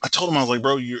I told him, I was like,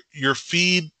 bro, your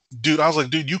feed, dude, I was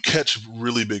like, dude, you catch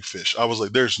really big fish. I was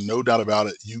like, there's no doubt about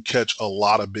it. You catch a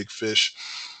lot of big fish,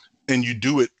 and you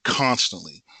do it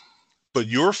constantly. But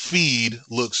your feed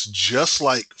looks just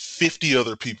like 50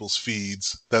 other people's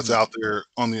feeds that's out there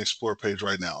on the Explore page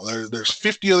right now. There's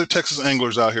 50 other Texas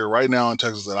anglers out here right now in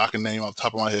Texas that I can name off the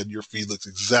top of my head. Your feed looks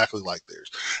exactly like theirs.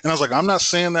 And I was like, I'm not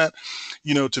saying that,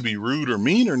 to be rude or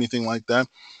mean or anything like that,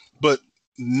 but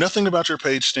nothing about your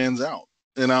page stands out.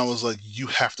 And I was like, you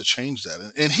have to change that.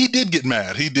 And he did get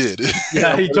mad. He did.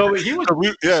 Yeah, he told me.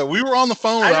 We were on the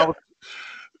phone.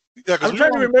 I'm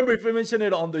trying to remember if we mentioned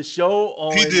it on the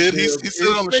show. He did. He said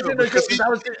it on the show. Because he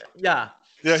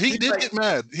did get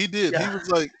mad. He did. Yeah. He was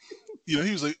like, he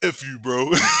was like, F you, bro.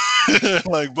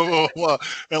 Like, blah, blah, blah.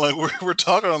 And like, we're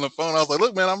talking on the phone. I was like,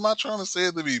 look, man, I'm not trying to say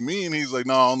it to be mean. He's like,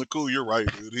 no, on the cool, you're right,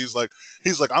 dude. He's like,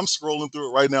 I'm scrolling through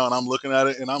it right now, and I'm looking at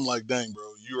it, and I'm like, dang, bro,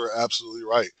 you are absolutely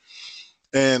right.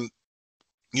 And,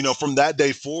 from that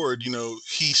day forward,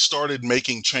 he started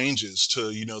making changes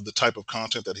to, the type of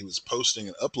content that he was posting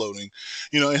and uploading,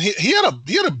 and he had a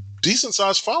decent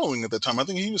sized following at that time. I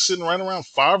think he was sitting right around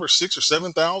 5 or 6 or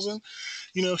 7,000.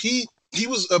 He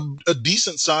was a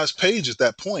decent sized page at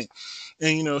that point.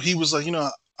 And, he was like,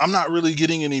 I'm not really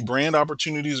getting any brand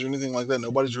opportunities or anything like that.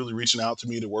 Nobody's really reaching out to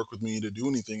me to work with me to do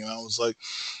anything. And I was like,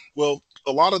 well,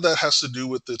 a lot of that has to do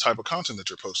with the type of content that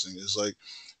you're posting. Is like,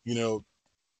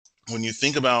 when you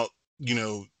think about,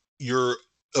 your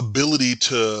ability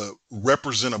to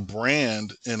represent a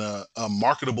brand in a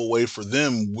marketable way for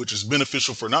them, which is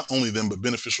beneficial for not only them, but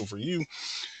beneficial for you,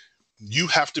 you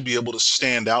have to be able to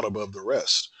stand out above the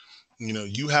rest.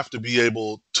 You have to be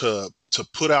able to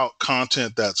put out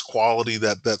content that's quality,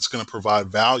 that's going to provide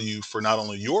value for not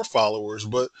only your followers,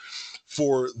 but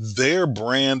for their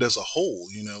brand as a whole,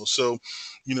 So,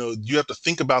 you have to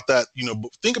think about that,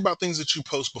 think about things that you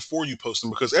post before you post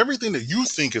them, because everything that you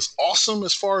think is awesome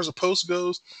as far as a post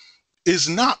goes is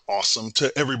not awesome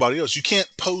to everybody else. You can't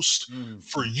post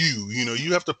for you,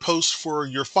 you have to post for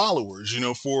your followers,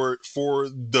 for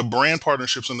the brand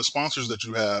partnerships and the sponsors that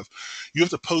you have. You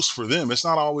have to post for them. It's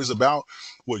not always about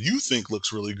what you think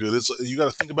looks really good. You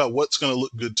got to think about what's going to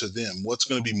look good to them, what's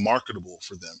going to be marketable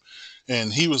for them.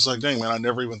 And he was like, dang, man, I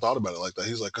never even thought about it like that.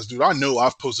 He's like, because, dude, I know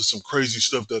I've posted some crazy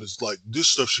stuff that is like, this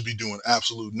stuff should be doing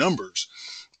absolute numbers,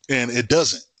 and it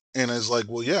doesn't. And it's like,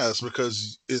 well, yeah, it's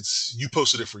because you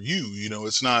posted it for you.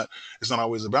 It's not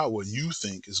always about what you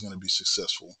think is going to be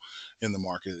successful in the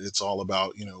market. It's all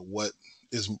about, what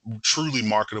is truly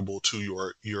marketable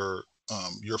to your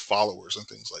followers and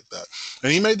things like that.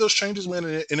 And he made those changes, man,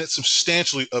 and it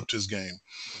substantially upped his game,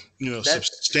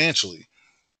 substantially.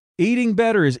 Eating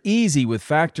better is easy with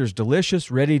Factor's delicious,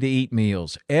 ready-to-eat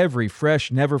meals. Every fresh,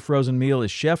 never-frozen meal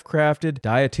is chef-crafted,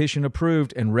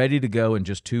 dietitian-approved, and ready to go in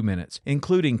just 2 minutes,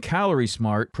 including Calorie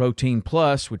Smart, Protein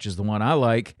Plus, which is the one I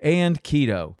like, and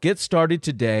Keto. Get started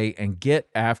today and get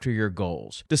after your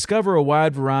goals. Discover a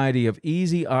wide variety of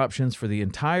easy options for the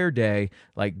entire day,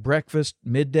 like breakfast,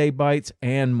 midday bites,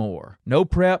 and more. No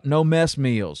prep, no mess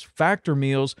meals. Factor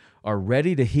meals are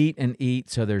ready to heat and eat,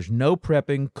 so there's no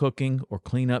prepping, cooking, or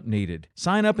cleanup needed.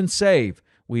 Sign up and save.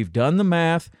 We've done the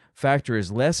math. Factor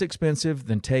is less expensive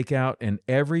than takeout, and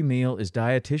every meal is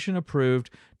dietitian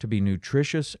approved to be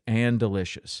nutritious and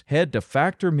delicious. Head to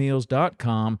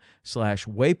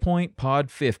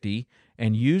factormeals.com/waypointpod50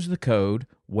 and use the code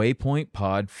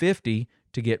waypointpod50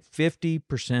 to get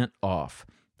 50% off.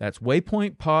 That's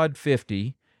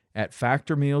WaypointPod50 at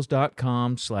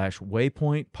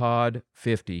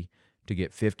factormeals.com/WaypointPod50 to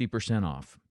get 50%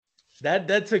 off.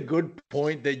 That's a good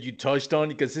point that you touched on,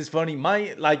 because it's funny.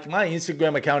 My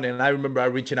Instagram account, and I remember I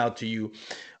reaching out to you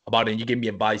about it, and you gave me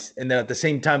advice. And then at the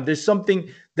same time, there's something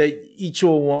that each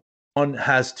one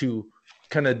has to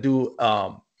kind of do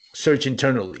search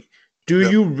internally. Do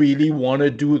you really want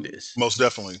to do this? Most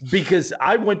definitely. Because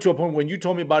I went to a point when you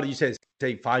told me about it, you said,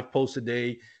 say 5 posts a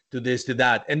day, do this, do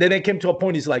that. And then it came to a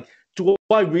point, it's like, do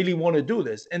I really want to do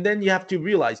this? And then you have to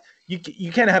realize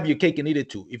you can't have your cake and eat it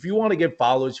too. If you want to get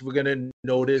followers, if we're going to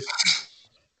notice,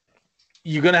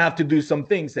 you're going to have to do some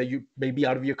things that you may be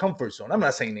out of your comfort zone. I'm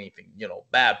not saying anything,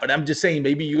 bad, but I'm just saying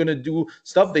maybe you're going to do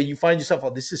stuff that you find yourself, oh,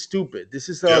 this is stupid. This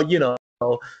is,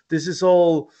 this is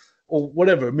all, or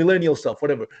whatever, millennial stuff,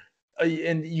 whatever.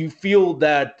 And you feel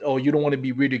that, oh, you don't want to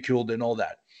be ridiculed and all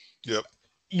that. Yep.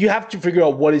 You have to figure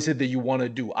out what is it that you want to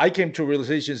do. I came to a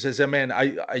realization that says, man,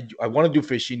 I want to do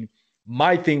fishing.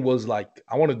 My thing was like,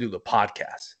 I want to do the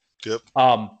podcast. Yep.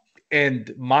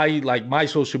 And my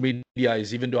social media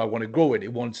is, even though I want to grow it,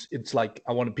 it's like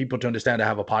I want people to understand I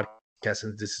have a podcast,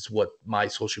 and this is what my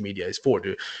social media is for,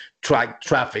 to track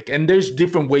traffic. And there's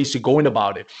different ways to going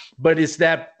about it. But it's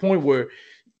that point where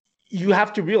you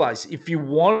have to realize, if you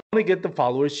want to get the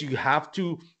followers, you have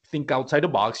to think outside the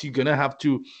box. You're gonna have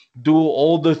to do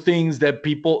all the things that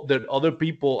other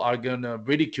people are gonna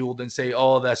ridicule and say,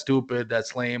 oh, that's stupid,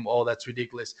 that's lame, oh, that's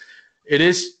ridiculous. It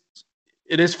is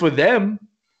for them,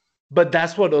 but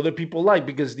that's what other people like,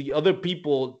 because the other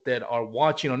people that are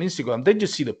watching on Instagram, they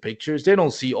just see the pictures. They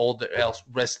don't see all the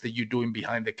rest that you're doing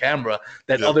behind the camera,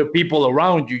 that other people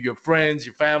around you, your friends,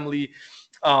 your family,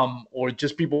 or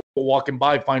just people walking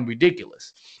by find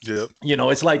ridiculous. Yeah.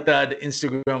 It's like that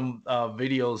Instagram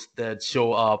videos that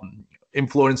show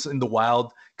influence in the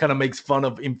wild, kind of makes fun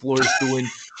of influencers doing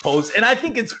posts. And I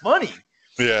think it's funny.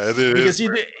 Yeah, it is.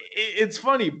 Because it's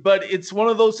funny, but it's one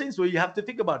of those things where you have to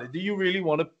think about it. Do you really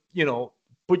want to,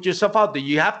 put yourself out there?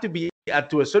 You have to be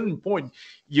to a certain point,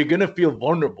 you're going to feel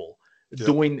vulnerable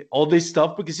doing all this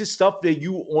stuff, because it's stuff that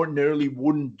you ordinarily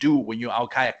wouldn't do when you're out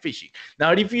kayak fishing.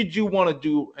 Now, if you do want to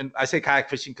do, and I say kayak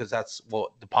fishing because that's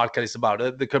what the podcast is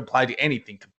about, they could apply to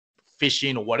anything,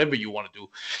 fishing or whatever you want to do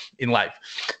in life.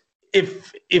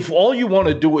 If all you want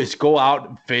to do is go out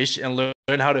and fish and learn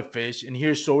how to fish and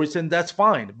hear stories, then that's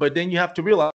fine. But then you have to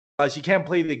realize you can't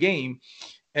play the game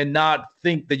and not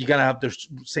think that you're going to have the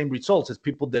same results as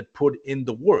people that put in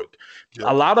the work. Yep.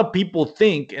 A lot of people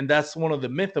think, and that's one of the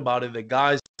myth about it, that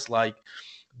guys like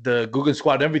the Googan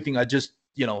Squad, everything, are just,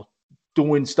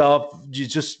 doing stuff,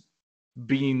 just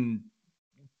taking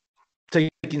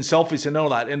selfies and all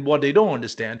that. And what they don't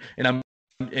understand, and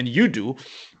you do,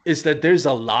 is that there's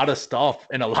a lot of stuff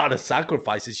and a lot of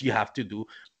sacrifices you have to do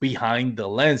behind the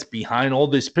lens, behind all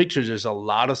these pictures. There's a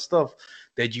lot of stuff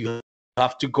that you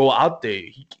have to go out there.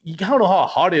 You don't know how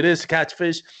hard it is to catch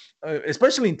fish,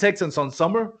 especially in Texas on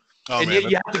summer. Yet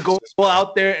you have to go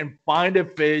out there and find a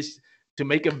fish, to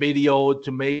make a video,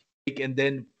 and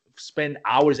then spend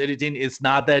hours editing. It's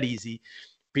not that easy.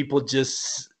 People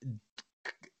just,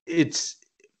 it's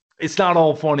not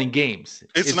all fun and games.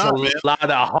 It's not a lot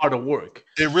of harder work.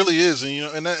 It really is,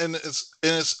 and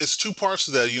it's two parts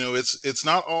to that. It's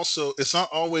not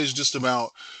always just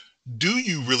about, do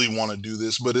you really want to do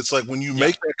this? But it's like, when you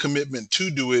make that commitment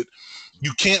to do it,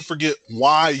 you can't forget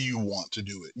why you want to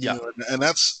do it. Yeah. And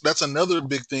that's another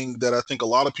big thing that I think a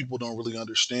lot of people don't really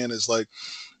understand, is like,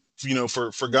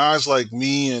 for guys like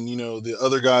me and, the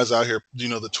other guys out here,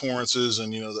 the Torrances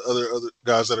and, the other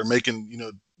guys that are making,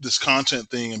 this content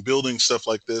thing and building stuff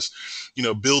like this,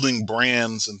 building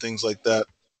brands and things like that,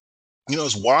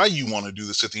 is why you want to do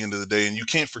this at the end of the day. And you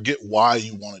can't forget why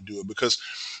you want to do it, because,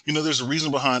 there's a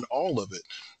reason behind all of it.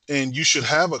 And you should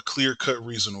have a clear-cut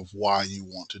reason of why you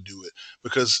want to do it,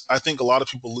 because I think a lot of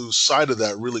people lose sight of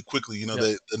that really quickly.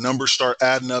 The numbers start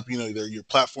adding up, your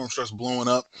platform starts blowing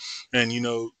up, and,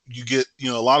 you get, a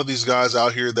lot of these guys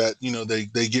out here that,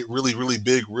 they get really, really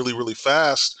big, really, really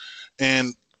fast.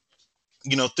 And,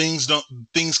 things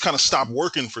kind of stop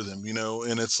working for them,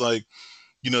 and it's like,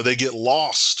 they get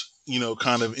lost,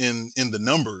 kind of in the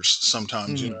numbers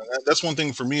sometimes. That's one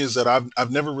thing for me, is that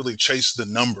I've never really chased the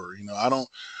number.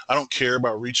 I don't care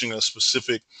about reaching a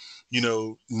specific,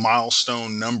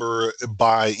 milestone number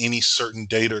by any certain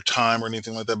date or time or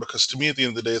anything like that, because to me, at the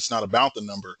end of the day, it's not about the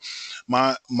number.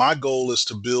 My goal is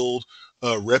to build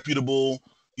a reputable,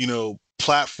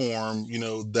 platform,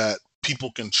 that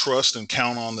people can trust and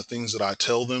count on the things that I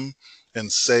tell them and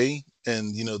say,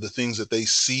 and, you know, the things that they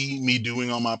see me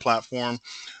doing on my platform,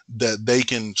 that they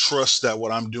can trust that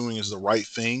what I'm doing is the right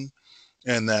thing,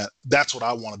 and that's what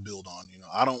I want to build on. You know,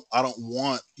 I don't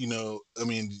want, you know, I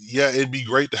mean, yeah, it'd be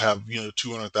great to have, you know,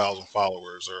 200,000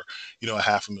 followers, or, you know,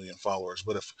 500,000 followers.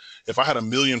 But if I had 1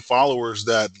 million followers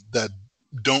that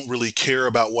don't really care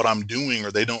about what I'm doing,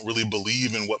 or they don't really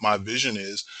believe in what my vision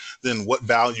is, then what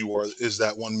value is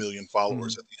that 1 million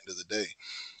followers at the end of the day?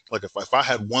 Like if I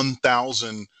had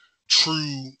 1,000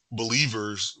 true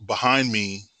believers behind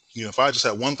me, you know, if I just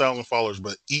had 1,000 followers,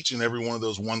 but each and every one of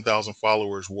those 1,000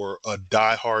 followers were a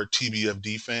diehard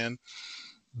TBFD fan,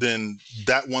 then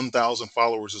that 1,000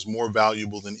 followers is more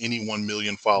valuable than any 1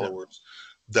 million followers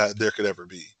that there could ever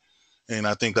be. And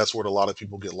I think that's what a lot of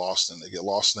people get lost in. They get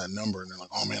lost in that number, and they're like,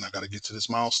 oh man, I got to get to this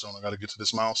milestone. I got to get to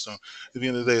this milestone. At the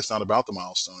end of the day, it's not about the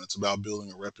milestone. It's about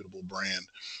building a reputable brand.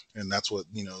 And that's what,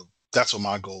 you know, that's what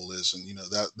my goal is. And, you know,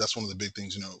 that's one of the big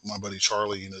things, you know, my buddy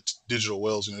Charlie, you know, Digital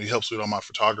Wells, you know, he helps with all my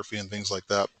photography and things like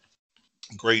that.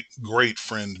 Great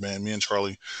friend, man. Me and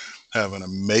Charlie have an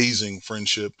amazing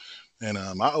friendship. And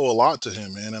I owe a lot to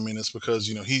him, man. I mean, it's because,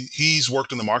 you know, he's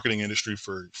worked in the marketing industry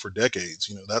for decades.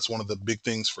 You know, that's one of the big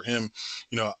things for him.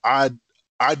 You know,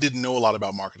 I didn't know a lot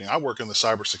about marketing. I work in the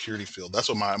cybersecurity field. That's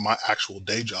what my actual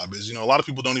day job is. You know, a lot of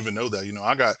people don't even know that. You know,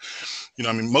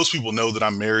 I mean, most people know that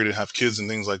I'm married and have kids and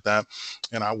things like that.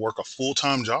 And I work a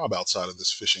full-time job outside of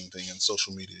this fishing thing and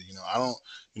social media. You know,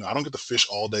 I don't get to fish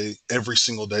all day, every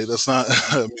single day. That's not,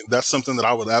 I mean, that's something that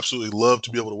I would absolutely love to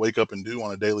be able to wake up and do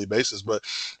on a daily basis. But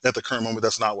at the current moment,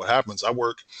 that's not what happens. I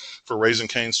work for Raising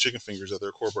Cane's Chicken Fingers at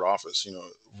their corporate office, you know,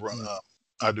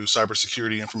 I do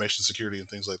cybersecurity, information security, and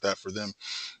things like that for them.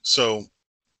 So,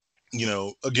 you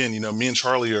know, again, you know, me and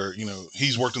Charlie are, you know,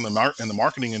 he's worked in the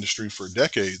marketing industry for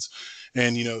decades,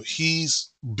 and, you know, he's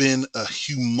been a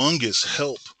humongous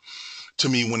help to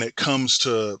me when it comes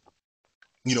to,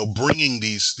 you know, bringing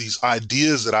these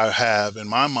ideas that I have in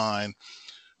my mind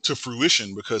to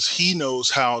fruition, because he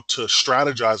knows how to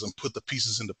strategize and put the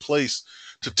pieces into place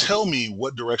to tell me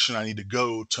what direction I need to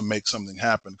go to make something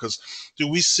happen. Because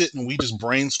we sit and we just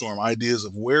brainstorm ideas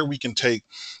of where we can take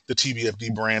the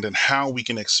TBFD brand and how we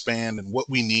can expand and what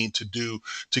we need to do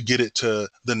to get it to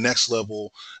the next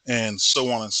level, and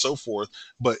so on and so forth.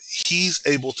 But he's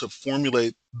able to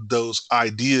formulate those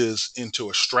ideas into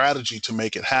a strategy to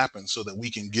make it happen so that we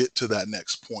can get to that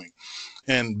next point.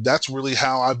 And that's really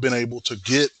how I've been able to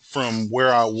get from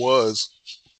where I was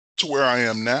to where I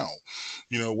am now.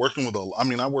 You know, I work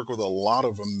with a lot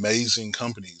of amazing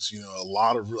companies, you know,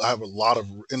 I have a lot of,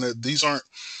 and these aren't,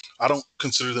 I don't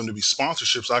consider them to be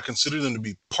sponsorships. I consider them to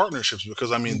be partnerships,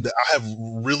 because I mean, I have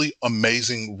really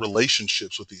amazing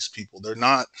relationships with these people. They're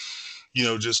not, you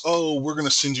know, just, oh, we're going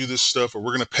to send you this stuff, or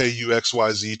we're going to pay you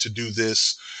XYZ to do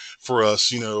this for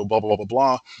us, you know, blah, blah, blah, blah,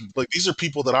 blah. Like, these are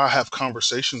people that I have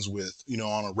conversations with, you know,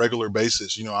 on a regular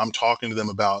basis. You know, I'm talking to them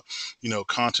about, you know,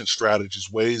 content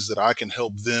strategies, ways that I can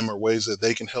help them, or ways that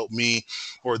they can help me.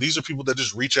 Or these are people that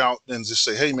just reach out and just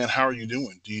say, hey man, how are you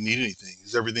doing? Do you need anything?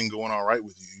 Is everything going all right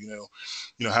with you? You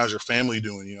know, how's your family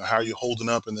doing? You know, how are you holding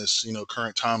up in this, you know,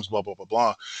 current times, blah, blah, blah,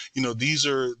 blah. You know, these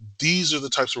are the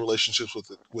types of relationships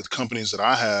with companies that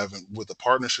I have, and with the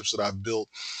partnerships that I've built,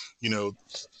 you know,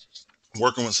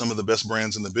 working with some of the best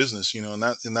brands in the business, you know, and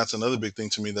that's another big thing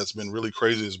to me that's been really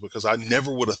crazy, is because I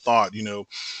never would have thought, you know,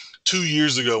 2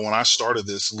 years ago when I started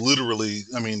this, literally,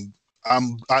 I mean,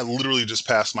 I literally just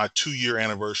passed my 2-year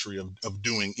anniversary of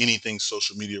doing anything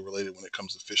social media related when it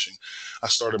comes to fishing. I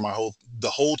started the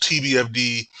whole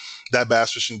TBFD, that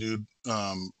bass fishing dude,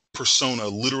 persona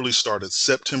literally started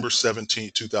September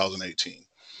 17th, 2018.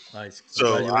 Nice.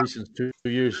 So Congratulations, 2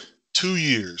 years. 2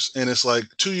 years. And it's like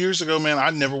 2 years ago, man, I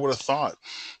never would have thought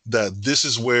that this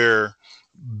is where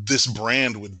this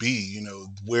brand would be, you know,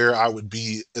 where I would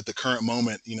be at the current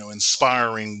moment, you know,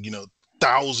 inspiring, you know,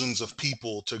 thousands of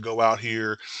people to go out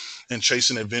here and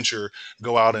chase an adventure,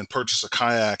 go out and purchase a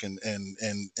kayak and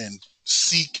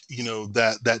seek, you know,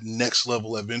 that next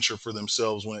level adventure for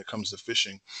themselves when it comes to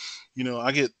fishing. You know,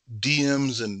 I get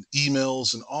DMs and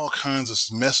emails and all kinds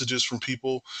of messages from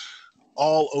people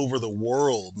all over the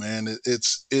world, man.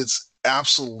 It's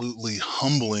absolutely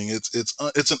humbling. It's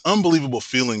an unbelievable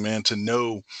feeling, man, to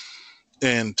know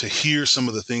and to hear some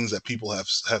of the things that people have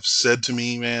said to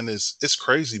me, man. It's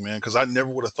crazy, man, because I never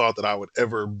would have thought that I would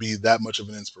ever be that much of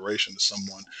an inspiration to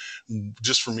someone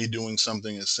just for me doing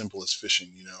something as simple as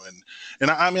fishing, you know. And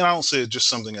I mean, I don't say it's just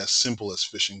something as simple as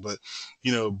fishing, but,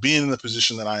 you know, being in the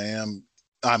position that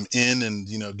I'm in, and,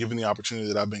 you know, given the opportunity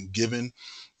that I've been given,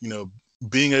 you know,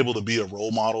 being able to be a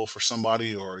role model for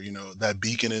somebody, or, you know, that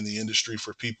beacon in the industry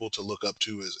for people to look up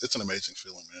to, it's an amazing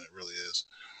feeling, man. It really is.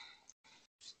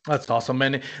 That's awesome,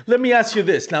 man. Let me ask you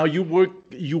this. Now you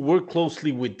work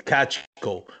closely with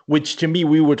Catchco, which to me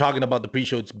we were talking about the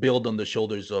pre-show. It's built on the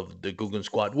shoulders of the Guggen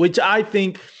Squad, which I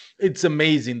think it's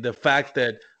amazing. The fact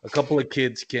that a couple of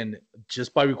kids can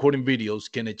just by recording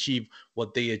videos can achieve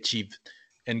what they achieved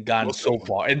and gotten Most so definitely.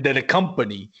 far, and that a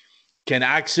company can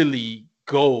actually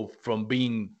go from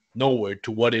being nowhere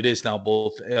to what it is now.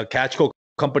 Both Catchco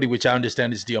company, which I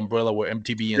understand is the umbrella where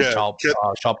MTV and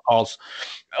Yeah, Shop Calls,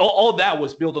 all that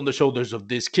was built on the shoulders of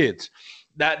these kids.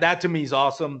 That to me is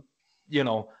awesome. You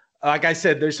know, like I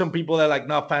said, there's some people that are like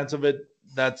not fans of it.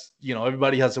 That's,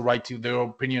 everybody has a right to their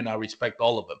opinion. I respect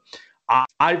all of them.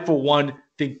 I for one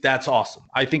think that's awesome.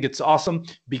 I think it's awesome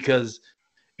because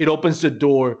it opens the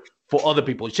door for other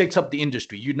people. It shakes up the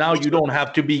industry. You don't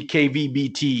have to be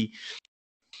KVBT,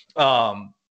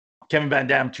 Kevin Van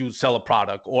Dam to sell a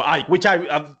product, or Ike, which I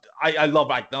love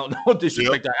Ike. No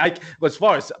disrespect to Ike. But as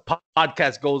far as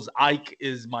podcast goes, Ike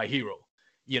is my hero.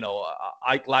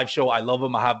 Ike live show. I love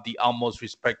him. I have the utmost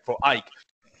respect for Ike.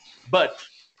 But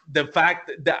the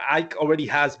fact that Ike already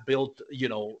has built,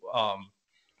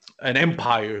 an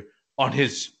empire on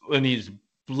his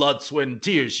blood, sweat, and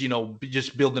tears,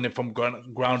 just building it from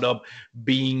ground up,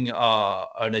 being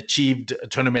an achieved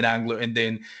tournament angler, and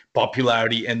then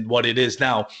popularity and what it is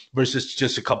now versus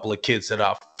just a couple of kids that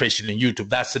are fishing in YouTube.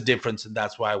 That's the difference, and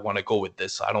that's why I want to go with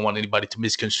this. I don't want anybody to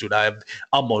misconstrue. I have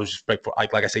utmost respect for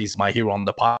Ike. Like I say, he's my hero on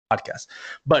the podcast.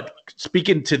 But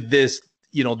speaking to this,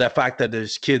 that fact that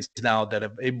there's kids now that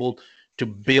are able to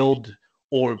build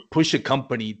or push a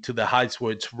company to the heights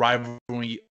where it's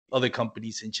rivaling other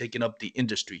companies and shaking up the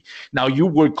industry. Now, you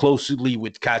work closely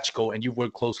with Catchco and you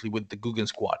work closely with the Guggen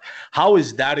Squad. How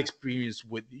is that experience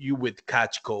with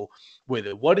Catchco with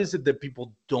it? What is it that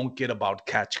people don't get about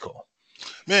Catchco?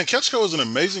 Man, Catchco is an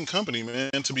amazing company,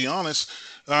 man, to be honest.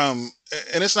 And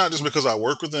it's not just because I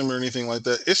work with them or anything like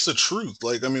that. It's the truth.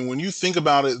 Like, I mean, when you think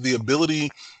about it, the ability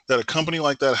that a company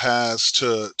like that has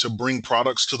to bring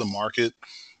products to the market,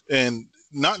 and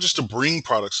not just to bring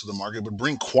products to the market, but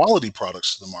bring quality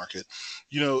products to the market.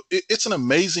 It's an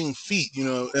amazing feat,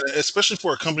 and especially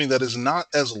for a company that is not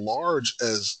as large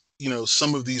as,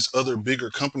 some of these other bigger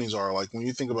companies are. Like when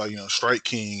you think about, Strike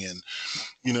King and,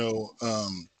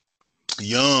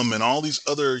 Yum and all these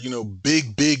other,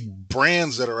 big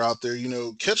brands that are out there,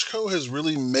 Catchco has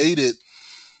really made it,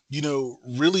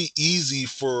 really easy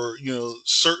for,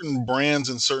 certain brands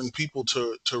and certain people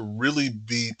to really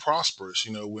be prosperous,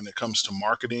 when it comes to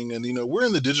marketing. And, we're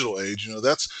in the digital age,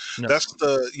 that's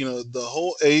the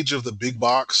whole age of the big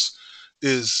box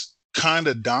is kind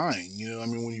of dying. I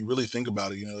mean, when you really think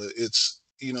about it, it's,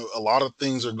 a lot of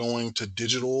things are going to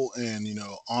digital and,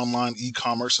 online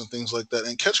e-commerce and things like that.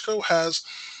 And Catchco has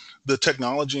the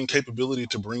technology and capability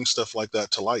to bring stuff like that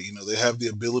to light. They have the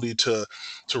ability to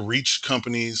reach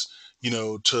companies,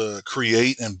 to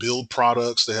create and build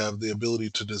products. They have the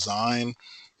ability to design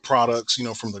products,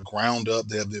 from the ground up.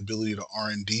 They have the ability to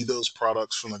R&D those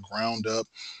products from the ground up,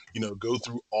 go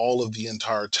through all of the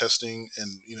entire testing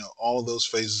and, all of those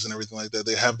phases and everything like that.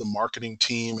 They have the marketing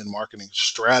team and marketing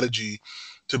strategy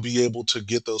to be able to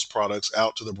get those products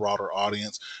out to the broader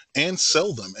audience and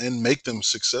sell them and make them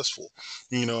successful.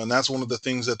 And that's one of the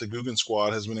things that the Guggen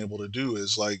Squad has been able to do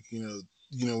is like, when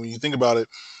you think about it,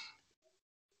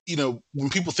 when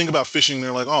people think about fishing,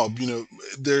 they're like, oh,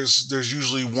 there's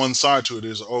usually one side to it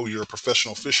is, oh, you're a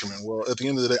professional fisherman. Well, at the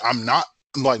end of the day, I'm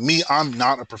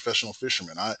not a professional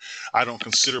fisherman. I don't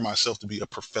consider myself to be a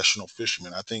professional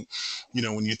fisherman. I think,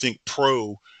 when you think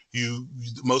pro,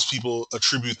 most people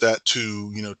attribute that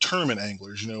to, tournament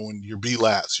anglers, when your B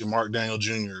Lats, your Mark Daniel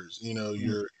Juniors,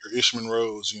 your Ishman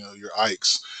Rose, your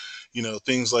Ikes,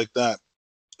 things like that.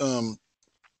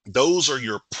 Those are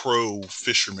your pro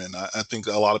fishermen. I think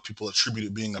a lot of people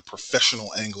attribute being a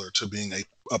professional angler to being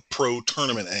a pro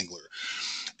tournament angler.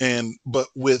 But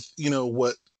with,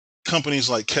 what companies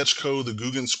like Catchco, the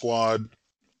Guggen Squad,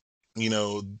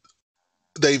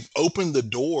 they've opened the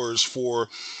doors for,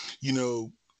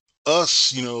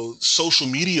 us, social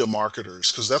media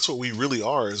marketers, because that's what we really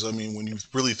are. Is, I mean, when you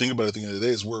really think about it, at the end of the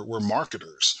day, is we're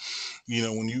marketers.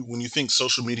 When you think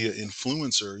social media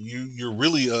influencer, you're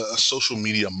really a social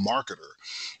media marketer.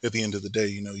 At the end of the day,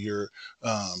 you're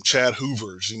Chad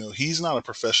Hoovers. He's not a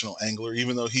professional angler,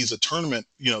 even though he's a tournament,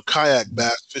 kayak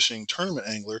bass fishing tournament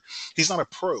angler. He's not a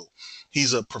pro.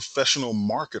 He's a professional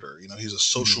marketer. He's a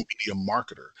social media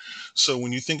marketer. So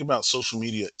when you think about social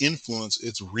media influence,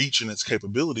 its reach and its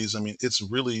capabilities, I mean,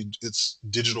 it's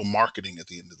digital marketing at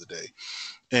the end of the day.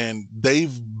 And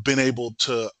they've been able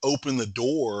to open the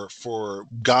door for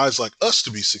guys like us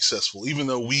to be successful, even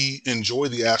though we enjoy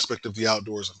the aspect of the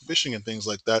outdoors and fishing and things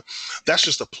like that. That's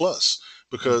just a plus.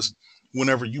 because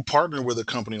whenever you partner with a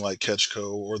company like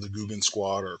Catchco or the Guggen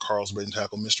Squad or Carl's Bait and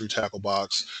Tackle, Mystery Tackle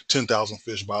Box, 10,000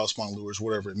 Fish, Biospawn Lures,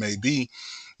 whatever it may be,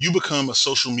 you become a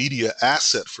social media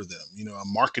asset for them, a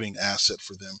marketing asset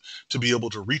for them to be able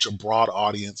to reach a broad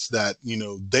audience that,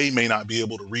 they may not be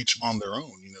able to reach on their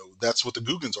own. That's what the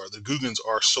Guggens are. The Guggens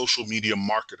are social media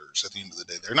marketers at the end of the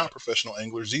day. They're not professional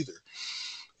anglers either.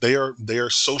 They are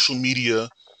social media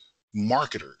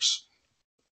marketers.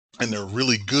 And they're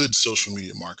really good social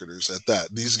media marketers at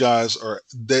that. These guys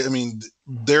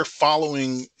their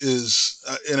following is,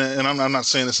 and I'm not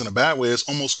saying this in a bad way, it's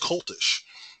almost cultish.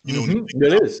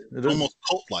 It is almost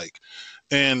cult-like.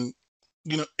 And,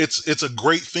 it's a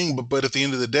great thing, but at the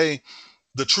end of the day,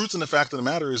 the truth and the fact of the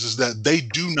matter is that they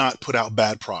do not put out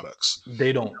bad products.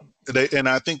 They don't. And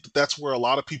I think that's where a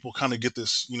lot of people kind of get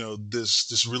this,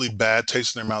 this really bad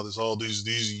taste in their mouth is all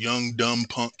these young, dumb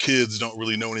punk kids don't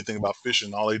really know anything about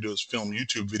fishing. All they do is film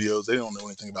YouTube videos. They don't know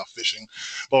anything about fishing.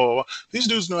 Blah, blah, blah. These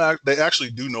dudes they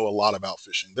actually do know a lot about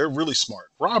fishing. They're really smart.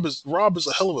 Rob is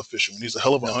a hell of a fisherman. He's a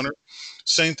hell of a hunter.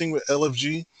 Same thing with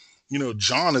LFG.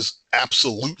 John is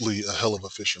absolutely a hell of a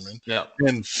fisherman. Yeah.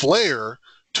 And Flair,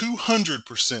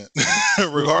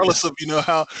 200%, regardless of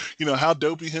how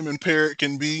dopey him and Parrot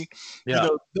can be. Yeah.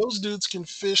 Those dudes can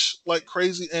fish like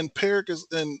crazy, and Parrot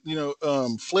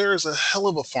Flair is a hell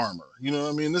of a farmer.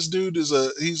 This dude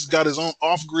he's got his own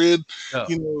off-grid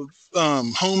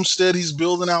homestead he's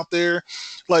building out there.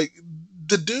 Like,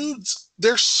 the dudes,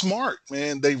 they're smart,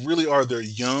 man. They really are. They're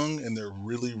young and they're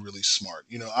really, really smart.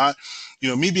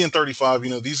 Me being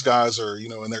 35, these guys are,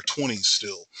 in their 20s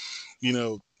still.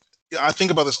 I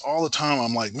think about this all the time.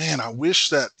 I'm like, man, I wish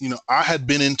that, I had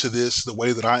been into this the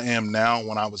way that I am now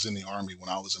when I was in the Army, when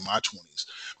I was in my 20s.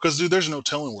 Because, dude, there's no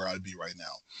telling where I'd be right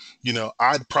now.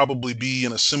 I'd probably be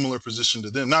in a similar position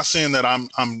to them. Not saying that I'm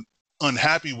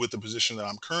unhappy with the position that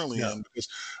I'm currently in, because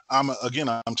I'm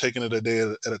taking it a day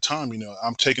at a time.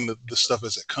 I'm taking the stuff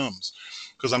as it comes,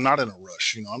 because I'm not in a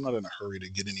rush. I'm not in a hurry to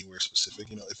get anywhere specific.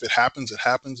 If it happens, it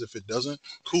happens. If it doesn't,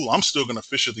 cool. I'm still going to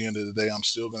fish at the end of the day. I'm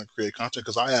still going to create content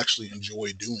because I actually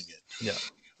enjoy doing it. Yeah.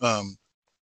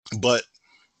 But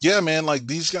yeah, man, like,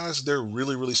 these guys, they're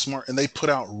really, really smart, and they put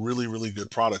out really, really good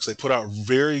products. They put out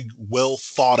very well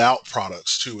thought out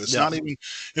products too. It's not even,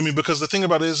 because the thing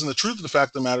about it is, and the truth of the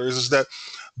fact of the matter is that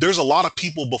there's a lot of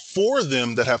people before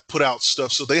them that have put out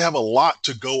stuff, so they have a lot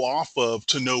to go off of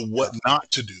to know what not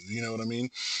to do. You know what I mean?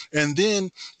 And then,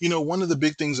 one of the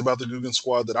big things about the Guggen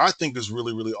Squad that I think is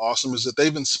really, really awesome is that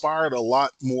they've inspired a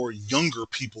lot more younger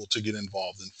people to get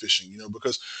involved in fishing.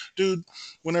 Because, dude,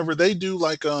 whenever they do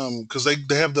because they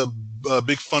have the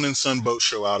big Fun and Sun boat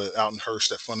show out in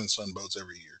Hearst at Fun and Sun Boats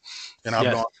every year, and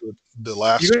I've gone to the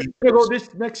last. You gonna go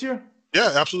this next year?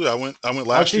 Yeah, absolutely. I went last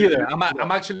year. I'll see you there.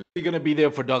 I'm actually going to be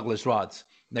there for Douglas Rods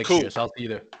next year, so I'll see you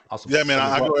there. Awesome. Yeah, man,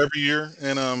 I go every year,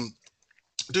 and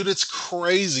dude, it's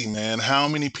crazy, man, how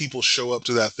many people show up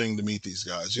to that thing to meet these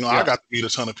guys. I got to meet a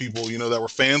ton of people, that were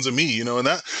fans of me, and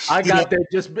that I got there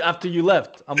just after you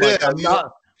left. I'm like,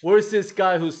 where's this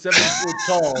guy who's 7 foot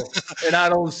tall, and I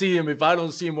don't see him. If I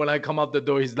don't see him when I come out the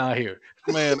door, he's not here.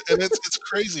 Man, and it's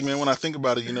crazy, man, when I think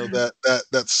about it,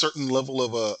 that certain level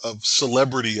of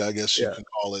celebrity, I guess you can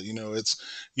call it. It's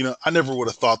I never would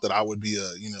have thought that I would be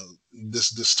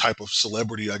this type of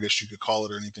celebrity, I guess you could call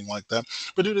it, or anything like that.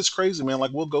 But dude, it's crazy, man. Like,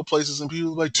 we'll go places and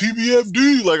people like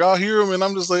TBFD, like, I'll hear them and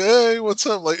I'm just like, hey, what's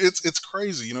up? Like, it's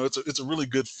crazy, it's a really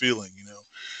good feeling.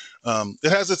 It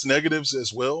has its negatives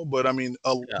as well, but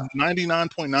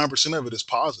 99.9% of it is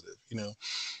positive,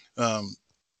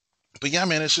 but yeah,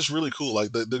 man, it's just really cool.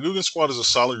 Like, the Guggen Squad is a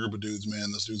solid group of dudes,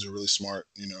 man. Those dudes are really smart,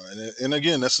 and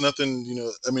again, that's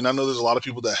nothing, I know there's a lot of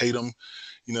people that hate them,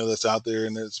 that's out there,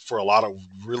 and it's for a lot of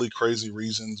really crazy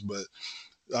reasons. But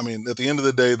at the end of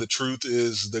the day, the truth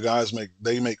is the guys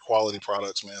make quality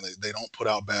products, man. They don't put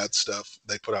out bad stuff.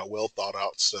 They put out well thought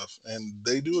out stuff, and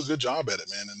they do a good job at it,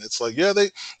 man. And it's like, yeah,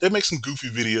 they make some goofy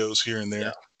videos here and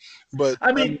there, but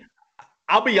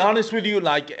I'll be honest with you,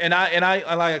 like, and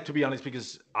I like to be honest,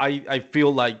 because I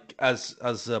feel like as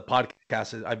a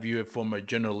podcast, I view it from a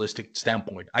journalistic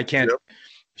standpoint. I can't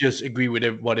just agree with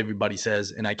what everybody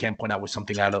says, and I can't point out with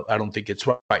something I don't think it's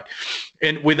right.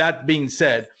 And with that being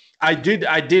said, I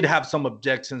did have some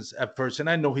objections at first, and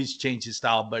I know he's changed his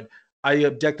style, but I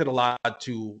objected a lot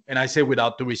to, and I say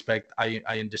without the respect, I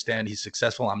understand he's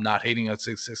successful. I'm not hating on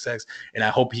his success, and I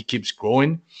hope he keeps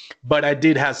growing. But I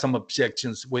did have some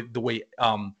objections with the way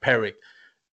Parrot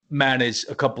managed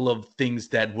a couple of things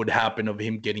that would happen, of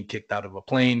him getting kicked out of a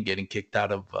plane, getting kicked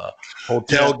out of a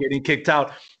hotel, getting kicked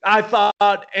out. I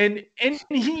thought, and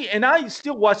I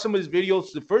still watch some of his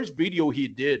videos. The first video he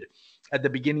did at the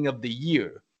beginning of the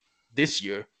year, this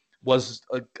year was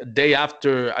a day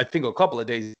after, I think a couple of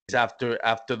days after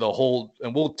the whole,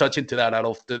 and we'll touch into that out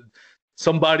of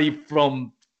somebody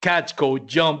from Catchco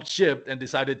jumped ship and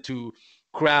decided to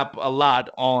crap a lot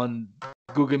on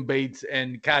Guggen Bates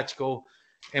and Catchco.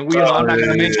 And I'm not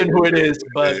going to mention who it is,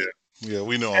 but yeah,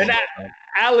 we know. And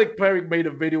Alec Perry made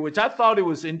a video, which I thought it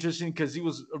was interesting because he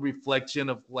was a reflection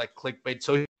of like clickbait.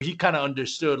 So he kind of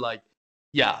understood, like,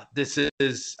 yeah, this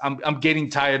is I'm getting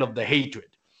tired of the hatred,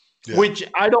 which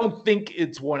I don't think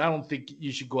it's one. I don't think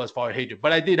you should go as far as hatred,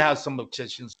 but I did have some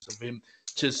obsessions of him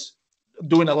just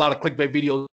doing a lot of clickbait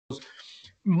videos,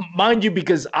 mind you,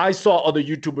 because I saw other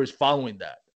YouTubers following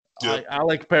that.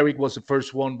 Alec Perry was the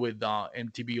first one with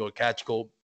MTV or Catchco.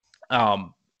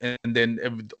 And then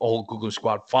the whole Google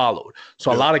Squad followed.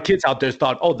 So a lot of kids out there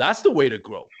thought, oh, that's the way to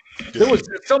grow. There was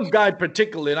some guy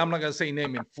particularly, and I'm not going to say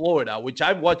name, in Florida, which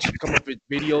I watched some of his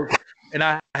videos, and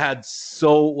I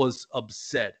was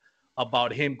upset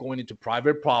about him going into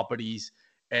private properties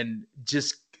and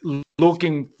just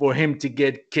looking for him to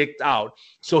get kicked out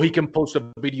so he can post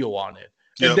a video on it.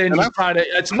 And then you try to,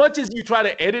 as much as you try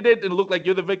to edit it and look like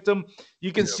you're the victim,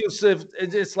 you can still,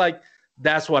 it's like,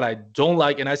 that's what I don't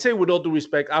like. And I say with all due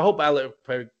respect, I hope Alec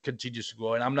Perry continues to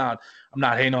grow. And I'm not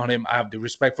hating on him. I have the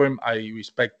respect for him. I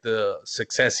respect the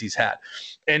success he's had.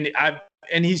 And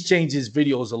he's changed his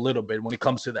videos a little bit when it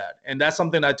comes to that. And that's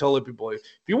something I tell people. If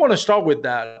you want to start with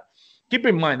that, keep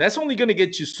in mind, that's only going to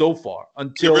get you so far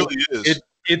until it really is.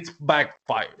 It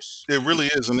backfires. It really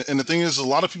is. And the thing is, a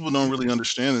lot of people don't really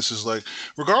understand this is like,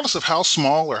 regardless of how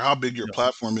small or how big your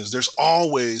platform is, there's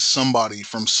always somebody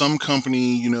from some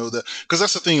company, because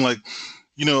that's the thing, like,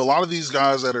 a lot of these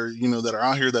guys that are, that are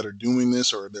out here that are doing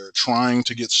this, or they're trying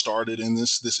to get started in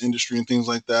this industry and things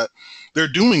like that, they're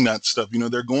doing that stuff.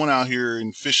 They're going out here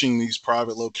and fishing these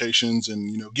private locations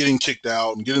and, getting kicked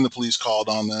out and getting the police called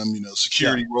on them,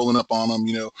 security rolling up on them,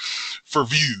 for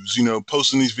views,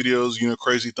 posting these videos,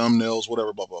 crazy thumbnails,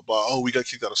 whatever, blah, blah, blah. Oh, we got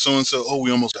kicked out of so-and-so. Oh, we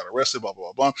almost got arrested, blah,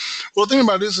 blah, blah. Well, the thing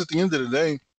about it is, at the end of the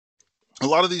day, a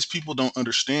lot of these people don't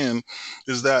understand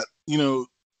is that,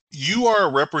 you are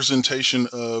a representation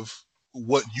of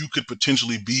what you could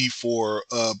potentially be for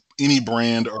any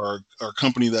brand or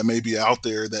company that may be out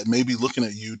there that may be looking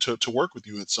at you to work with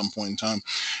you at some point in time.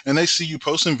 And they see you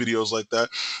posting videos like that,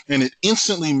 and it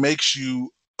instantly makes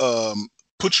you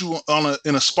put you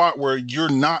in a spot where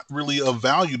you're not really of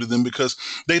value to them, because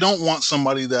they don't want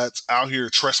somebody that's out here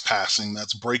trespassing,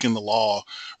 that's breaking the law,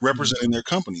 representing their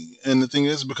company. And the thing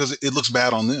is, because it looks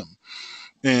bad on them.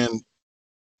 And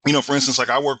for instance,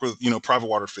 like I work with, Private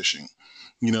Water Fishing,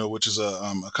 which is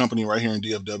a company right here in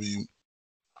DFW,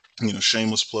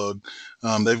 shameless plug.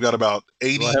 They've got about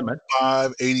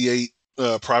 88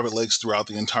 private lakes throughout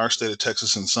the entire state of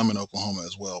Texas, and some in Oklahoma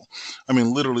as well. I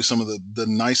mean, literally some of the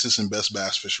nicest and best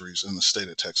bass fisheries in the state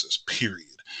of Texas,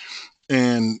 period.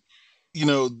 And,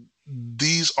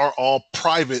 these are all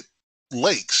private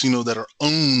lakes, that are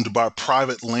owned by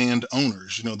private land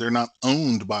owners. They're not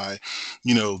owned by,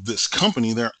 this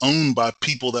company. They're owned by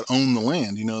people that own the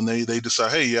land, and they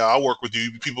decide, hey, yeah, I'll work with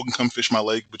you. People can come fish my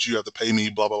lake, but you have to pay me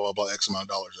blah, blah, blah, blah, X amount of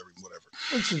dollars every whatever.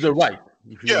 Which is the right.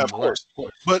 Yeah, of course.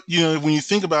 But, when you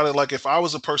think about it, like if I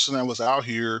was a person that was out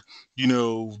here,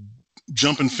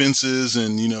 jumping fences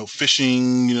and,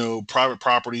 fishing, private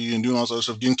property and doing all this other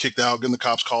stuff, getting kicked out, getting the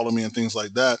cops calling me and things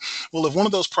like that. Well, if one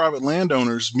of those private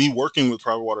landowners, me working with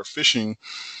Private Water Fishing,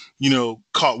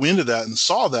 caught wind of that and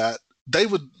saw that,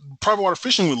 Private Water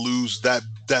Fishing would lose that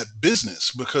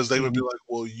business, because they would be like,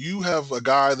 well, you have a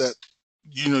guy that,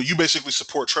 you basically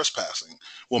support trespassing.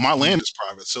 Well, my land is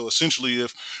private. So essentially,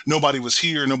 if nobody was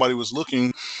here, nobody was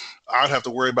looking, I'd have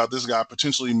to worry about this guy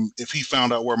potentially, if he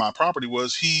found out where my property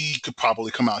was, he could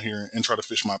probably come out here and try to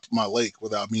fish my lake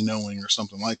without me knowing, or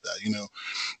something like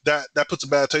that. That puts a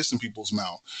bad taste in people's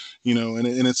mouth,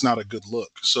 and it's not a good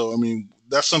look. So, I mean,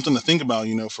 that's something to think about,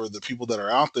 for the people that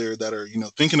are out there that are,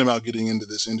 thinking about getting into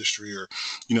this industry, or,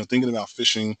 thinking about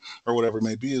fishing or whatever it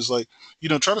may be, is like,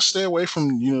 try to stay away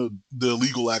from, the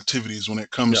illegal activities when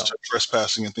it comes to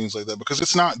trespassing and things like that, because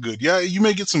it's not good. Yeah, you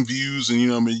may get some views and,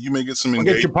 you may get some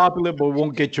engagement. Get you popular, but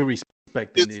won't get your respect.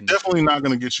 It's definitely not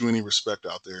going to get you any respect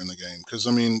out there in the game. Because,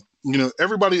 I mean,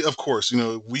 everybody, of course,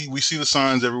 we see the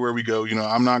signs everywhere we go.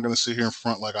 I'm not going to sit here in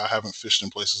front like I haven't fished in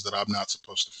places that I'm not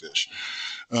supposed to fish,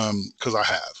 because I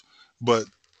have. But,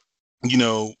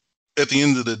 at the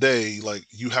end of the day, like,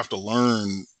 you have to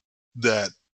learn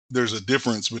that there's a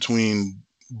difference between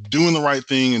doing the right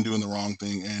thing and doing the wrong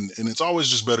thing. And it's always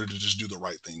just better to just do the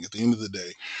right thing at the end of the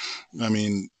day. I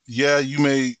mean, yeah, you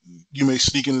may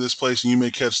sneak into this place and you may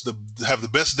have the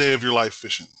best day of your life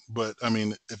fishing. But I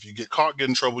mean, if you get caught, get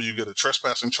in trouble, you get a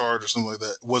trespassing charge or something like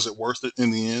that. Was it worth it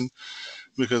in the end?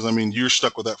 Because I mean, you're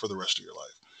stuck with that for the rest of your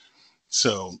life.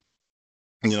 So,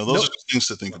 those are things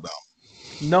to think about.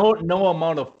 No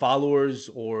amount of followers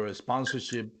or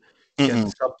sponsorship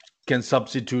can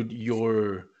substitute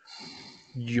your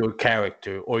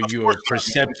character or your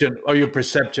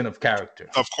perception of character.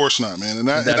 Of course not, man. And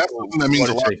that's something that means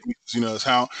a lot to me. Is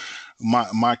how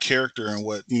my character and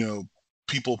what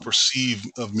people perceive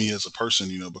of me as a person.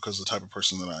 Because of the type of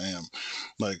person that I am.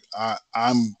 Like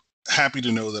I'm happy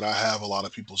to know that I have a lot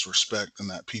of people's respect and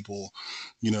that people,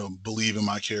 believe in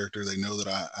my character. They know that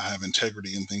I have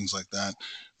integrity and things like that.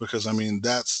 Because I mean,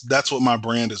 that's what my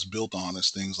brand is built on, is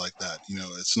things like that.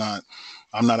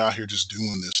 I'm not out here just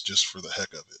doing this just for the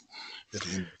heck of it at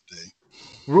the end of the day.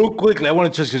 Real quickly, I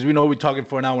want to just, because we know we're talking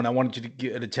for an hour, and I wanted you to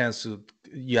get a chance to,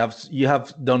 you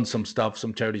have done some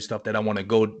charity stuff that I want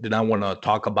to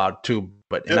talk about too,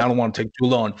 and I don't want to take too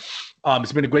long.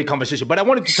 It's been a great conversation, but I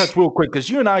wanted to touch real quick because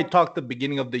you and I talked at the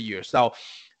beginning of the year. So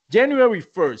January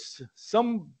 1st,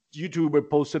 some YouTuber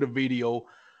posted a video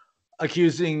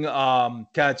accusing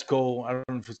Catch Co. I don't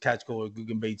know if it's Catch Co. or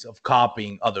Googan Baits of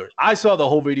copying others. I saw the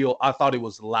whole video. I thought it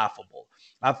was laughable.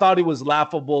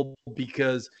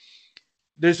 Because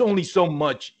there's only so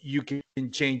much you can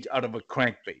change out of a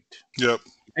crankbait. Yep.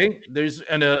 Okay? There's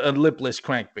a lipless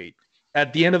crankbait.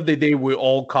 At the end of the day, we're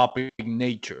all copying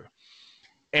nature.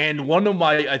 And one of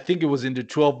I think it was in the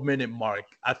 12-minute mark,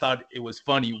 I thought it was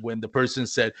funny when the person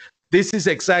said, this is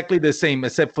exactly the same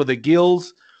except for the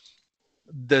gills,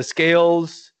 the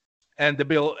scales, and the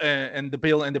bill and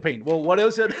the paint. Well, what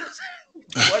else?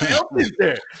 What else is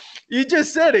there? You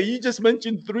just said it. You just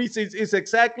mentioned three things. It's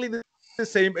exactly the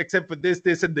same except for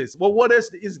this, and this. Well, what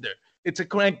else is there? It's a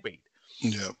crankbait.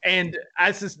 Yeah. And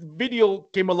as this video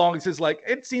came along, it says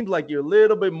it seems like you're a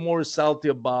little bit more salty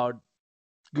about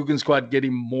Googan Squad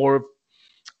getting more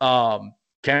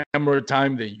camera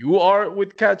time than you are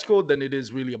with Catch Co than it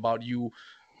is really about you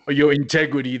or your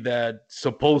integrity that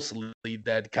supposedly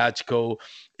that Catch Co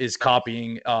is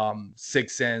copying 6th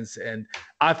Sense. And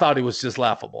I thought it was just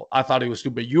laughable. I thought it was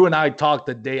stupid. You and I talked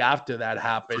the day after that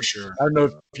happened. For sure. I don't know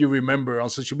if you remember on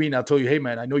social media, I told you, hey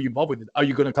man, I know you're involved with it. Are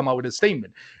you going to come out with a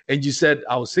statement? And you said,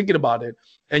 I was thinking about it.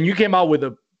 And you came out with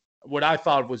what I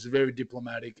thought was very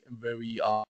diplomatic and very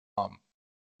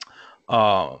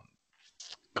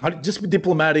just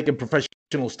diplomatic and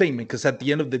professional statement, because at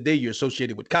the end of the day, you're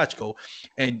associated with Catch Co,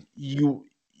 and you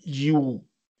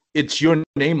it's your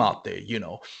name out there,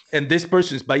 and this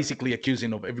person is basically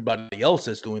accusing of everybody else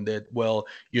that's doing that. Well,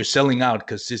 you're selling out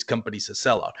because this company's a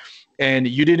sellout, and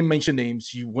you didn't mention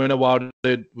names. You went about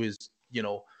it with,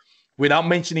 without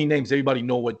mentioning names, everybody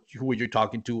know who you're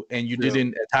talking to, and you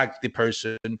didn't attack the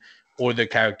person or the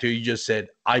character. You just said,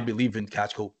 I believe in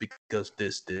Catch Co because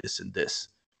this, and this.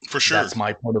 For sure. That's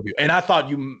my point of view. And I thought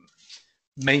you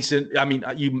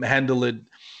handled it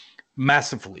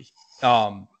masterfully.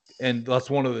 And that's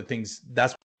one of the things.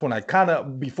 That's when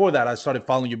before that, I started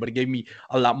following you, but it gave me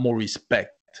a lot more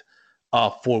respect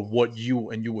for what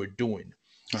you were doing.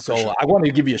 So I want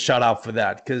to give you a shout out for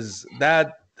that, because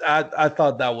I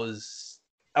thought that was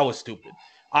stupid.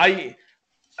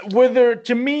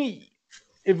 To me,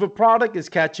 if a product is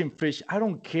catching fish, I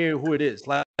don't care who it is.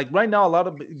 Like right now,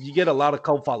 you get a lot of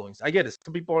cult followings. I get it.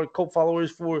 Some people are cult followers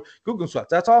for Googan Squad.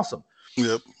 That's awesome.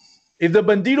 Yep. If the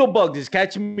Bandito bug is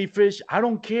catching me fish, I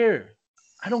don't care.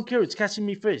 It's catching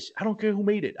me fish. I don't care who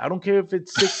made it. I don't care if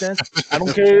it's 6th Sense. I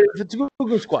don't care if it's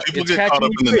Googan Squad. People get caught up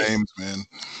in the names, man.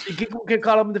 People get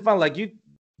caught up in the fun.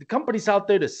 The companies out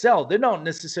there to sell, they don't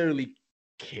necessarily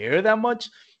care that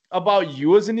much about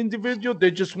you as an individual.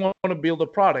 They just want to build a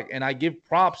product. And I give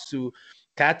props to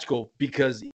Catch Co,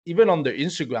 because even on their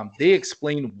Instagram, they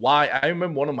explain why. I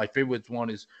remember one of my favorites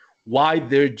is why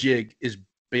their jig is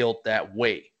built that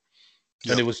way.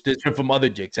 Yep. And it was different from other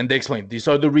jigs. And they explained these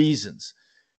are the reasons.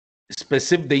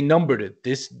 They numbered it.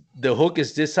 The hook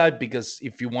is this side because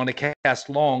if you want to cast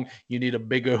long, you need a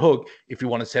bigger hook. If you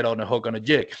want to set on a hook on a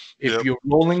jig, if you're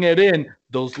rolling it in,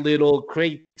 those little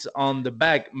crates on the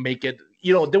back make it.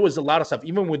 There was a lot of stuff.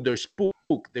 Even with their spook,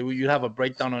 you have a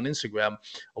breakdown on Instagram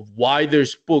of why their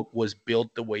spook was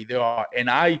built the way they are, and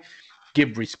I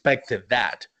give respect to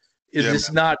that.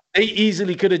 It's not. They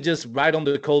easily could have just right on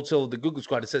the cold sale of the Googan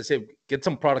Squad. It says, "Hey, get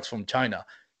some products from China."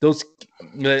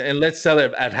 And let's sell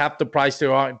it at half the price they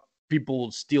are. People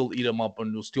will still eat them up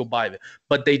and will still buy them.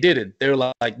 But they didn't. They're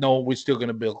like, no, we're still going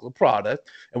to build a product,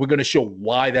 and we're going to show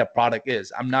why that product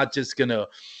is. I'm not just going to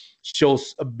show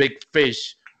a big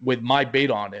fish with my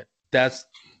bait on it. That's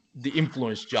the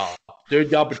influence job. Their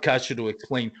job is actually to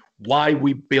explain why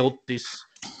we built this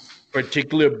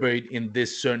particular bait in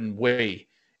this certain way.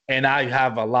 And I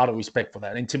have a lot of respect for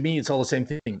that. And to me, it's all the same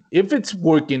thing. If it's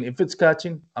working, if it's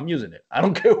catching, I'm using it. I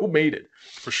don't care who made it.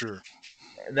 For sure.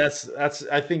 That's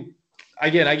I think,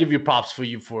 again, I give you props for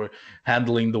you for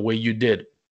handling the way you did.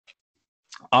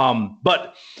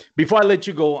 But before I let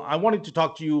you go, I wanted to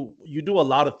talk to you. You do a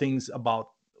lot of things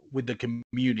with the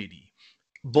community,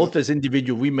 both as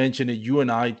individual. We mentioned it. You and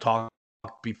I talked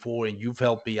before, and you've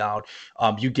helped me out.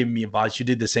 You give me advice. You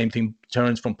did the same thing.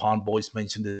 Terrence from Pond Boys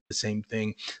mentioned the same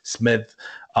thing. Smith,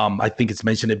 I think it's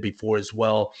mentioned it before as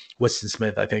well. Weston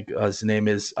Smith, I think his name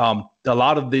is. A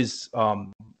lot of these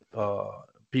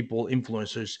people,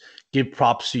 influencers, give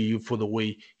props to you for the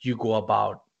way you go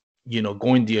about,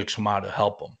 going the extra mile to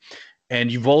help them.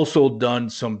 And you've also done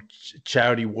some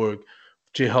charity work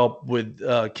to help with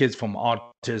kids from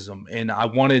autism. And I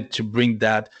wanted to bring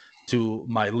that to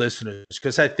my listeners,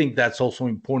 because I think that's also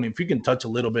important. If you can touch a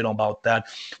little bit about that,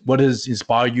 what has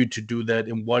inspired you to do that,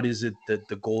 and what is it that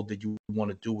the goal that you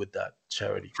want to do with that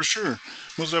charity? For sure,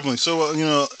 most definitely. So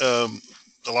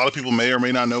a lot of people may or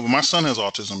may not know, but my son has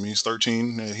autism. He's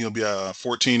 13. He'll be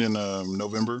 14 in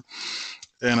November,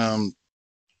 and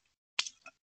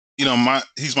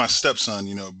he's my stepson,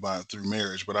 through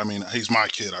marriage, but I mean, he's my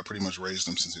kid. I pretty much raised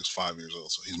him since he was 5 years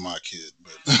old, so he's my kid.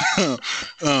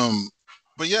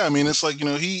 But yeah, I mean, it's like,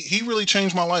 he really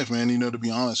changed my life, man. To be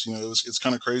honest, it's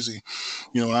kind of crazy.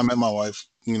 When I met my wife,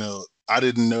 I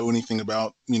didn't know anything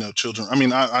about, children. I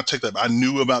mean, I take that. I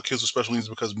knew about kids with special needs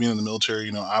because being in the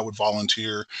military, I would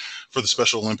volunteer for the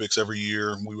Special Olympics every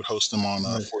year. We would host them on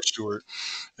Fort Stewart,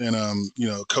 and,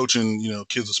 coaching,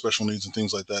 kids with special needs and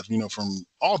things like that, from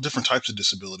all different types of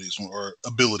disabilities or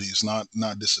abilities, not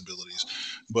disabilities.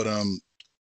 But,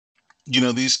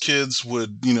 these kids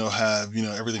would, have,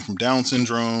 everything from Down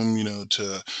syndrome,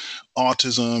 to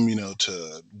autism,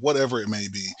 to whatever it may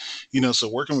be, so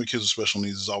working with kids with special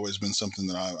needs has always been something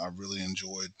that I really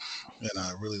enjoyed and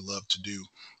I really love to do.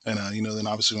 And, then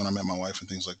obviously when I met my wife and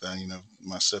things like that,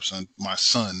 my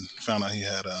son found out he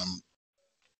had,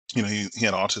 he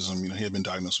had autism, he had been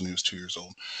diagnosed when he was 2 years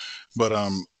old. But,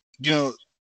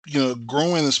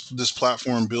 growing this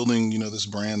platform, building, this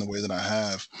brand the way that I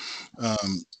have,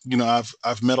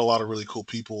 I've met a lot of really cool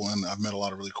people, and I've met a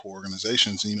lot of really cool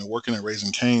organizations. And, working at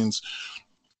Raising Cane's,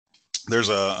 there's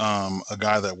a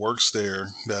guy that works there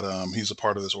that he's a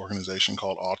part of this organization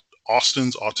called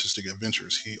Austin's Autistic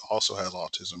Adventures. He also has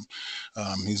autism.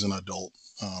 He's an adult.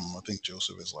 I think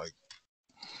Joseph is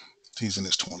he's in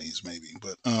his 20s maybe,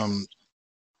 but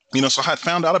so I had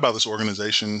found out about this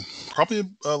organization probably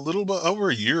a little bit over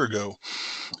a year ago,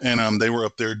 and they were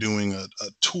up there doing a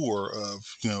tour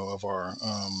of our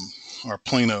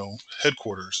Plano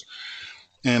headquarters,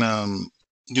 and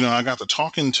I got to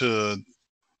talking to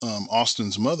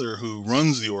Austin's mother, who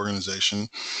runs the organization,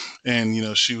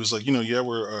 and she was like, yeah,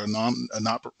 we're a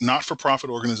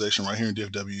not-for-profit organization right here in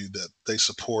DFW that they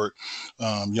support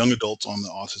young adults on the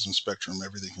autism spectrum,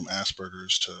 everything from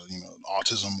Asperger's to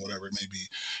autism, whatever it may be,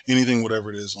 anything, whatever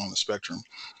it is on the spectrum.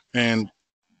 And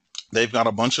they've got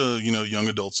a bunch of young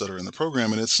adults that are in the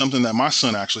program, and it's something that my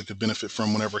son actually could benefit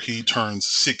from whenever he turns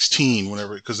 16,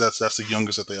 because that's the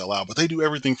youngest that they allow. But they do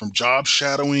everything from job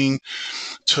shadowing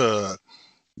to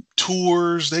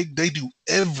tours. They do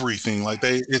everything.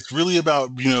 It's really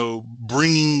about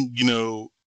bringing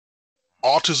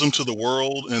autism to the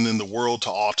world, and then the world to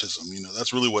autism.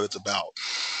 That's really what it's about.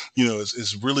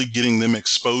 Is really getting them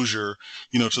exposure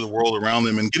to the world around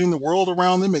them, and getting the world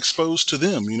around them exposed to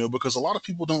them, because a lot of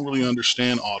people don't really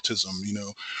understand autism,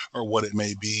 or what it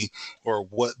may be, or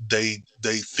what they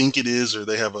think it is, or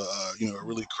they have a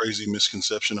really crazy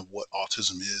misconception of what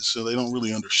autism is, so they don't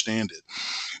really understand it.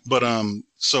 But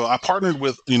so I partnered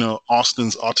with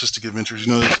Austin's Autistic Adventures,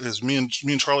 as me and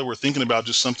Charlie were thinking about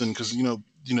just something, because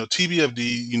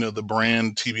TBFD, the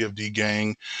brand TBFD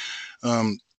gang,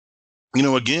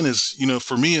 again, is,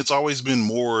 for me, it's always been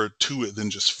more to it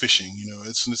than just fishing.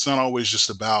 It's not always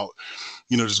just about,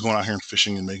 just going out here and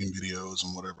fishing and making videos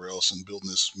and whatever else and building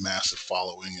this massive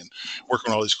following and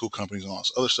working on all these cool companies and all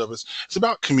this other stuff. It's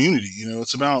about community.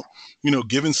 It's about,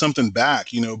 giving something back,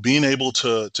 being able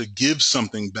to give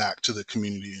something back to the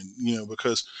community. And,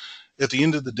 because at the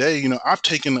end of the day, I've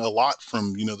taken a lot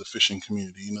from, the fishing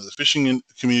community. The fishing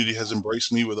community has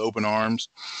embraced me with open arms,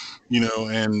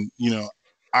 and,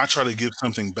 I try to give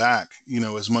something back,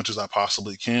 as much as I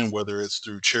possibly can, whether it's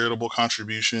through charitable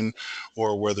contribution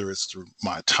or whether it's through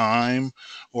my time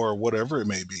or whatever it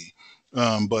may be.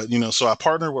 But, so I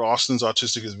partnered with Austin's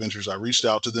Autistic Adventures. I reached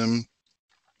out to them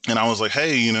and I was like,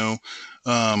 hey,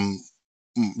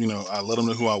 I let them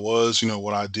know who I was,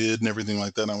 what I did and everything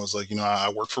like that. And I was like,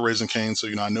 I work for Raising Cane, so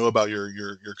I know about your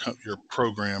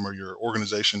program or your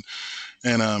organization.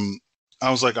 And I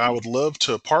was like, I would love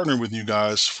to partner with you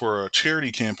guys for a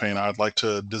charity campaign. I'd like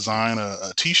to design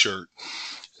a T-shirt,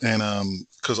 and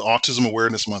because Autism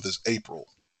Awareness Month is April.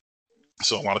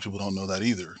 So a lot of people don't know that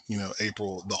either.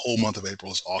 April, the whole month of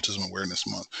April is Autism Awareness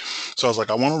Month. So I was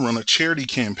like, I want to run a charity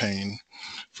campaign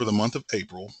for the month of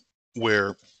April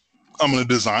where I'm going to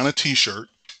design a T-shirt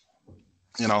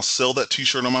and I'll sell that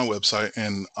T-shirt on my website,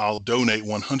 and I'll donate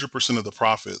 100% of the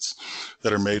profits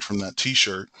that are made from that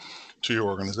T-shirt to your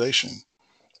organization.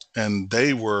 And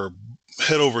they were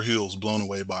head over heels blown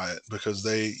away by it, because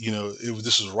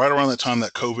this was right around the time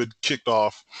that COVID kicked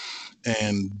off,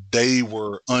 and they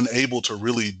were unable to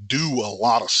really do a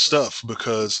lot of stuff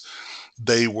because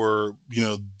they were,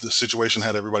 the situation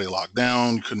had everybody locked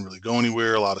down. You couldn't really go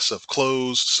anywhere. A lot of stuff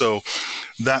closed. So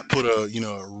that put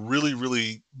really,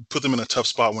 really put them in a tough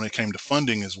spot when it came to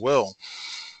funding as well.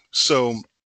 So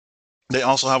they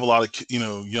also have a lot of,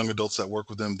 young adults that work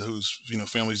with them whose,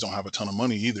 families don't have a ton of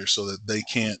money either, so that they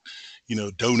can't,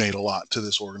 donate a lot to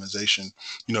this organization,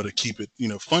 to keep it,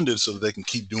 funded, so that they can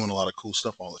keep doing a lot of cool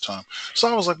stuff all the time. So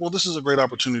I was like, well, this is a great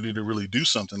opportunity to really do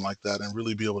something like that and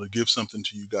really be able to give something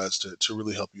to you guys to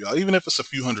really help you out, even if it's a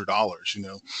few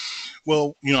 $100s,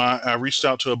 Well, I reached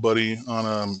out to a buddy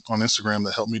on Instagram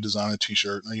that helped me design a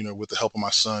T-shirt, with the help of my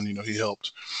son. He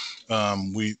helped.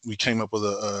 We came up with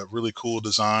a really cool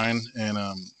design, and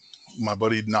my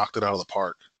buddy knocked it out of the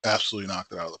park. Absolutely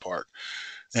knocked it out of the park.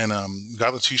 And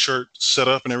got the T-shirt set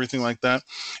up and everything like that.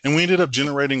 And we ended up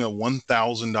generating a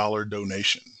 $1,000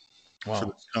 donation for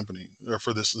this company, or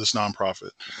for this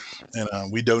nonprofit. And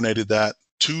we donated that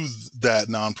to that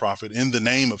nonprofit in the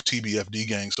name of TBFD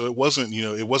Gang. So it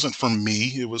wasn't from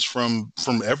me. It was from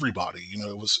everybody.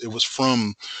 It was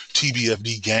from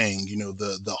TBFD Gang.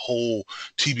 The whole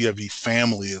TBFD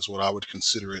family is what I would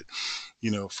consider it.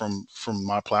 From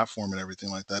my platform and everything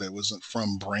like that. It wasn't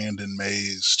from Brandon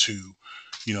Mays to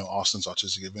Austin's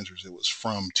Autistic Adventures. It was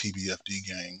from TBFD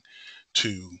Gang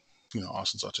to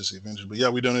Austin's Autistic Adventures. But yeah,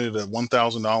 we donated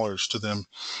 $1,000 to them,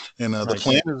 and the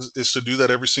plan is to do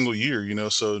that every single year.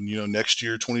 So next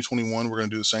year, 2021, we're going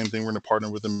to do the same thing. We're going to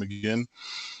partner with them again,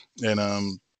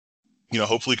 and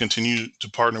hopefully continue to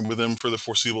partner with them for the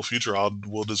foreseeable future.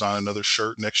 We'll design another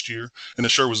shirt next year, and the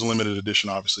shirt was a limited edition,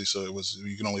 obviously, so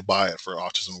you can only buy it for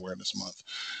Autism Awareness Month,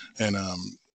 and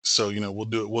so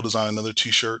we'll design another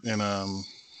T-shirt in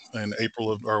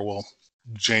April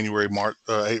January, March,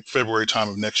 February time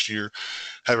of next year.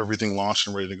 Have everything launched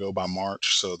and ready to go by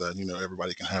March, so that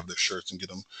everybody can have their shirts and get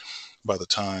them by the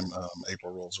time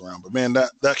April rolls around. But man,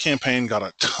 that campaign got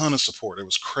a ton of support. It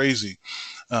was crazy.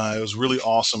 It was really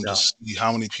awesome to see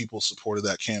how many people supported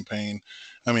that campaign.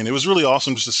 I mean, it was really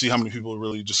awesome just to see how many people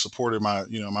really just supported my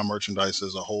merchandise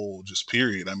as a whole, just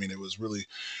period. I mean, it was really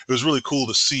cool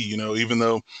to see, even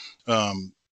though,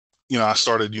 I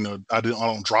started, I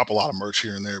don't drop a lot of merch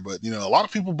here and there, but, a lot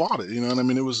of people bought it, and I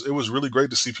mean, it was really great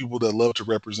to see people that love to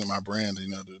represent my brand,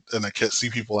 and I can't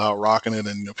see people out rocking it,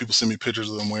 and, people send me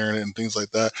pictures of them wearing it and things like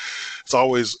that.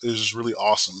 It's just really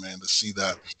awesome, man, to see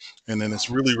that. And then it's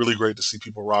really, really great to see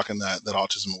people rocking that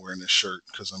autism awareness shirt.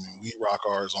 Cause I mean, we rock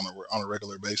ours on a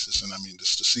regular basis. And I mean,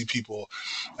 just to see people,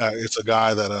 it's a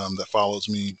guy that follows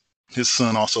me. His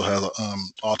son also has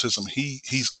autism.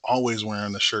 He's always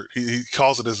wearing the shirt. He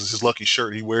calls it as his lucky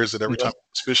shirt. He wears it every time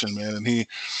he's fishing, man. And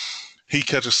he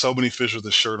catches so many fish with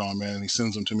this shirt on, man. And he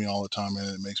sends them to me all the time, man.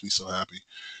 And it makes me so happy.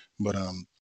 But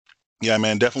yeah,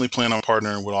 man, definitely plan on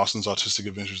partnering with Austin's Autistic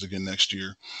Adventures again next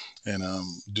year, and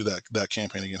do that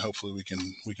campaign again. Hopefully, we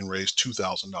can raise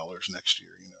 $2,000 next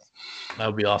year. That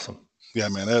would be awesome. Yeah,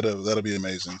 man, that'll be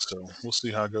amazing. So we'll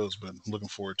see how it goes, but I'm looking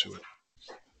forward to it.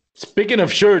 Speaking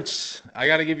of shirts, I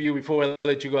gotta give you, before I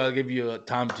let you go, I'll give you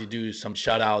time to do some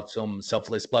shout outs, some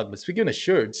selfless plug. But speaking of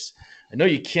shirts, I know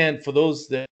you can't, for those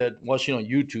that watching on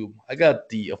YouTube, I got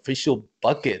the official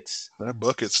buckets. That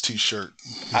buckets T-shirt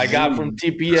I got from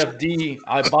TBFD.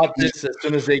 I bought this as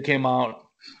soon as they came out.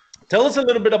 Tell us a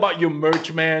little bit about your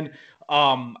merch, man.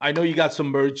 I know you got some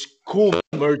merch, cool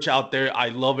merch out there. I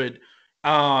love it.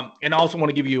 And I also want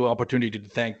to give you an opportunity to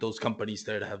thank those companies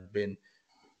that have been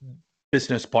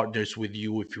business partners with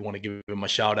you, if you want to give them a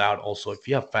shout out. Also, if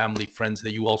you have family, friends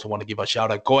that you also want to give a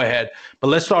shout out, go ahead. But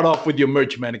let's start off with your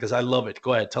merch, man, because I love it.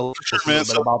 Go ahead, tell us a little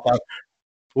bit about that.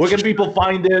 Where can people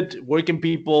find it? Where can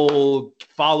people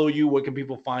follow you? Where can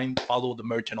people follow the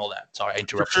merch and all that? Sorry, I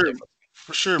interrupted you.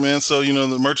 For sure, man. So,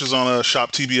 the merch is on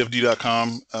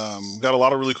shoptbfd.com. Got a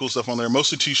lot of really cool stuff on there,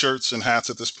 mostly t-shirts and hats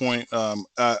at this point.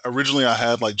 Originally I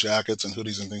had like jackets and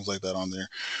hoodies and things like that on there,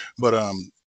 but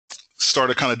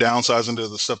started kind of downsizing to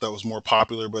the stuff that was more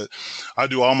popular. But I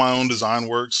do all my own design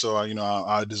work, so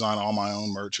I design all my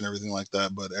own merch and everything like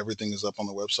that. But everything is up on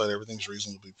the website. Everything's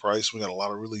reasonably priced. We got a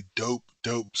lot of really dope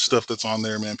stuff that's on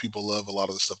there, man. People love a lot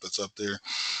of the stuff that's up there.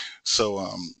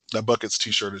 So that Buckets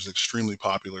t-shirt is extremely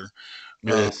popular.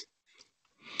 Yes.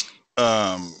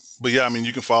 But yeah, I mean,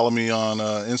 you can follow me on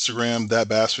Instagram, That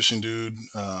Bass Fishing Dude,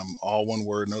 all one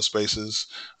word, no spaces.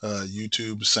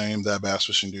 YouTube, same, That Bass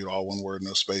Fishing Dude, all one word,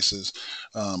 no spaces.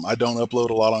 I don't upload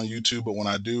a lot on YouTube, but when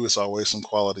I do, it's always some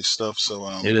quality stuff. So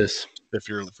It is. if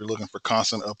you're looking for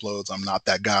constant uploads, I'm not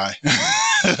that guy.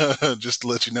 Just to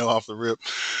let you know off the rip.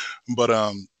 But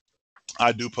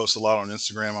I do post a lot on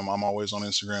Instagram. I'm always on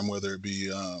Instagram, whether it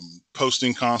be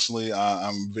posting constantly.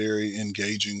 I'm very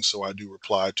engaging, so I do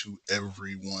reply to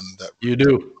everyone that you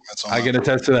do. I can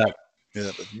attest to that. Yeah,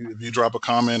 if you drop a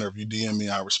comment or if you DM me,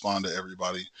 I respond to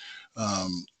everybody.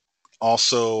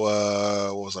 Also,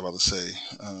 what was I about to say?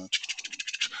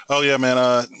 Oh yeah,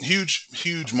 man!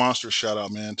 Huge monster shout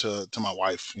out, man, to my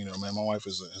wife. Man, my wife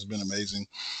has been amazing.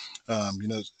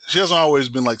 She hasn't always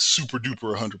been like super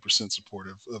duper 100%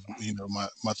 supportive of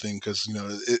my thing, because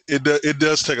it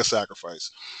does take a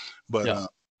sacrifice, but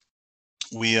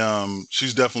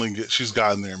she's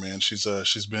gotten there, man.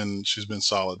 She's been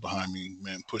solid behind me,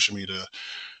 man, pushing me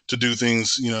to do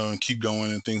things, and keep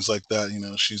going and things like that.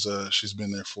 She's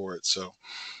been there for it. So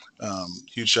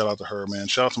huge shout out to her, man.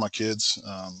 Shout out to my kids.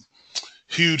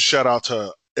 Huge shout out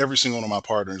to every single one of my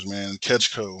partners, man.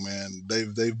 Catchco, man,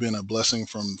 they've been a blessing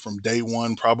from day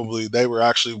one. Probably they were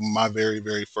actually my very,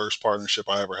 very first partnership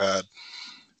I ever had,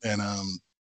 and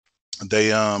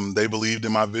they believed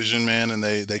in my vision, man, and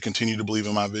they continue to believe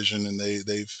in my vision, and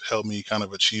they've helped me kind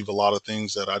of achieve a lot of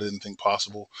things that I didn't think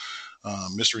possible.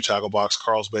 Mystery Tackle Box,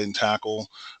 Carl's Bait and Tackle,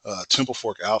 Temple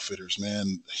Fork Outfitters,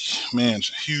 man,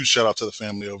 huge shout out to the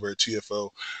family over at TFO.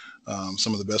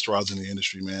 Some of the best rods in the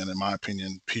industry, man, in my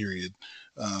opinion, period.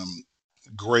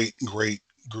 Great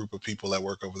group of people that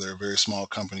work over there. Very small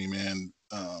company, man,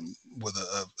 with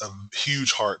a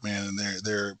huge heart, man, and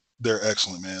they're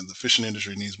excellent, man. The fishing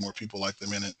industry needs more people like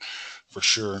them in it, for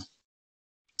sure.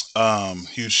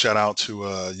 Huge shout out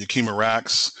to Yakima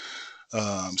Racks,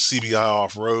 CBI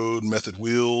Off Road, Method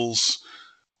Wheels.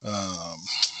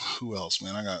 Who else,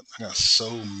 man? I got so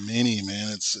many,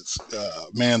 man. It's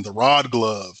man, the Rod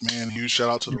Glove, man. Huge shout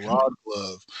out to the Rod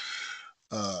Glove.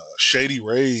 Shady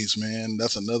Rays, man,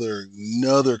 that's another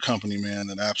company, man,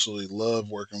 that I absolutely love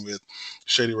working with.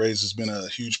 Shady Rays has been a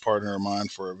huge partner of mine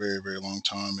for a very, very long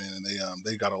time, man, and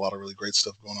they got a lot of really great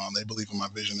stuff going on. They believe in my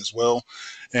vision as well.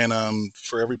 And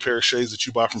for every pair of shades that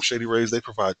you buy from Shady Rays, they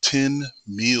provide 10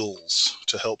 meals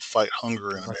to help fight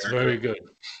hunger in America. That's very good.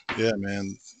 Yeah,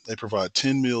 man. They provide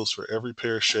 10 meals for every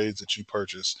pair of shades that you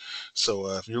purchase. So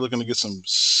if you're looking to get some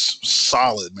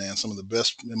solid, man, some of the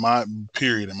best, in my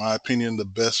opinion, the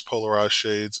best polarized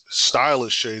shades,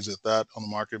 stylish shades at that on the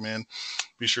market, man,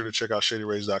 be sure to check out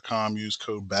ShadyRays.com. Use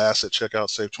code BASS at checkout.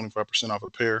 Save 25% off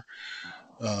a pair.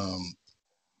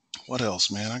 What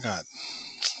else, man? I got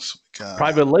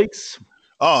Private Lakes.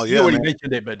 Oh, yeah. You already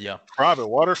mentioned it, but yeah. Private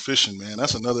Water Fishing, man.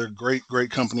 That's another great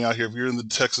company out here. If you're in the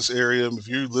Texas area, if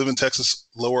you live in Texas,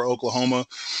 lower Oklahoma,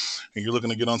 and you're looking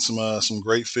to get on some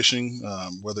great fishing,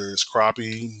 whether it's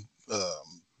crappie,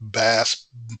 bass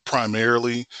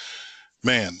primarily,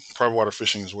 man, Private Water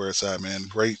Fishing is where it's at, man.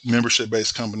 Great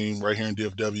membership-based company right here in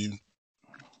DFW.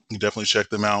 You definitely check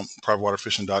them out,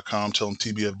 privatewaterfishing.com. Tell them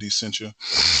TBFD sent you.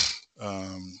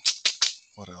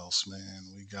 What else, man?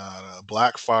 We got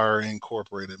Blackfire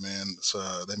Incorporated, man.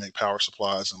 They make power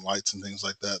supplies and lights and things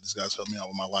like that. These guys help me out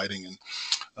with my lighting and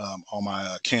all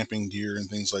my camping gear and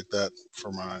things like that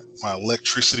for my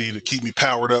electricity to keep me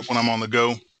powered up when I'm on the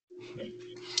go.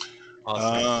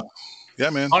 Awesome. Yeah,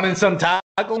 man. Fun and Sun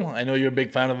Tackle. I know you're a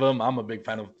big fan of them. I'm a big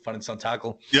fan of Fun and Sun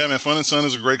Tackle. Yeah, man. Fun and Sun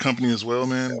is a great company as well,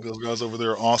 man. Those guys over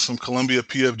there are awesome. Columbia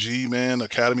PFG, man.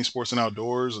 Academy Sports and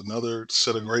Outdoors, another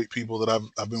set of great people that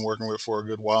I've been working with for a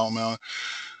good while now.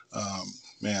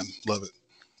 Man, love it.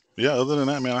 But yeah, other than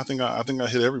that, man, I think I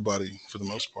hit everybody for the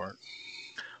most part.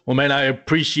 Well, man, I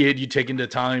appreciate you taking the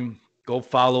time. Go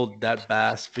follow That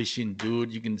Bass Fishing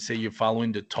Dude. You can say you're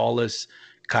following the tallest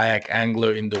kayak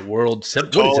angler in the world.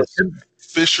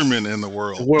 Fisherman in the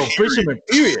world. Fisherman,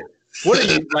 period. What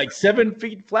is it, like 7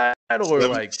 feet flat or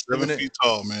like 7 feet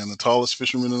tall, man? The tallest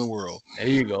fisherman in the world. There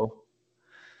you go.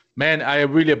 Man, I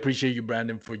really appreciate you,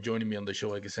 Brandon, for joining me on the show.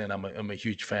 Like I said, I'm a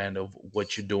huge fan of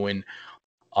what you're doing.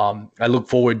 I look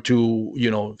forward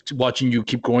to, to watching you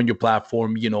keep growing your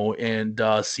platform, and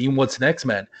seeing what's next,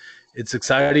 man. It's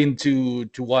exciting to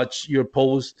watch your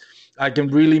posts. I can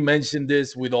really mention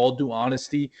this with all due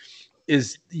honesty,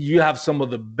 is you have some of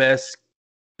the best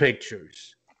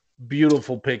pictures,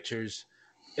 beautiful pictures,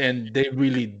 and they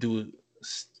really do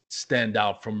stand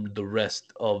out from the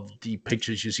rest of the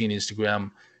pictures you see on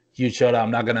Instagram. Huge shout out.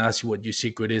 I'm not gonna ask you what your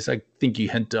secret is. I think you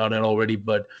hinted on it already,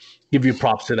 but give you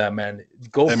props to that, man.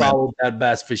 Go follow that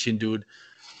bass fishing dude.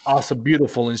 Also,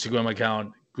 beautiful Instagram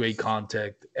account, great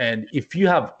contact. And if you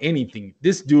have anything,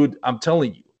 this dude, I'm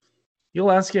telling you,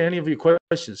 he'll answer any of your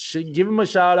questions. Give him a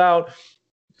shout out,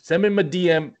 send him a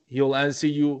DM. He'll answer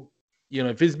you.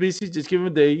 If he's busy, just give him a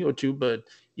day or two. But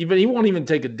he won't even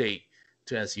take a day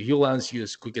to answer you. He'll answer you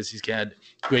as quick as he can.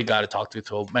 Great guy to talk to.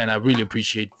 So, man, I really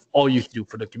appreciate all you do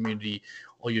for the community,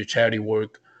 all your charity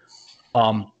work,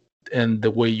 and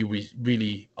the way you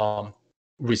really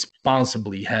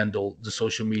responsibly handle the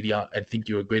social media. I think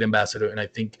you're a great ambassador, and I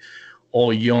think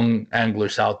all young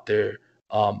anglers out there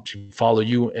should follow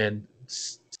you and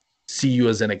see you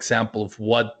as an example of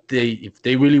if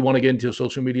they really want to get into a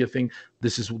social media thing,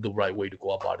 this is the right way to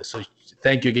go about it. So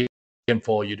thank you again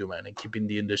for all you do, man, and keeping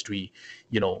the industry,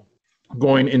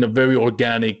 going in a very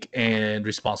organic and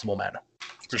responsible manner.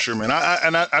 For sure, man.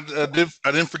 I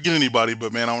didn't forget anybody,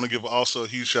 but man, I want to give also a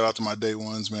huge shout out to my day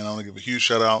ones, man. I want to give a huge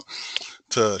shout out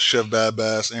to Chef Bad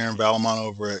Bass, Aaron Valamon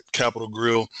over at Capital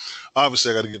Grill.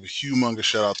 Obviously, I got to give a humongous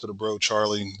shout out to the bro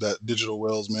Charlie, that Digital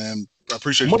Wells, man. I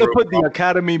appreciate you. I'm gonna put the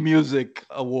Academy Music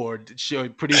Award show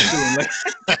pretty soon.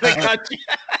 I got you.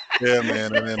 Yeah,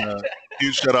 man. And then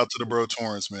huge shout out to the bro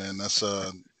Torrance, man. That's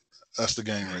the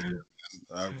gang right there.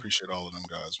 I appreciate all of them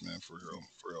guys, man, for real.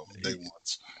 Day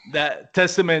ones. That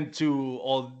testament to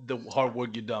all the hard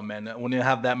work you've done, man. When you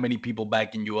have that many people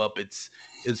backing you up, it's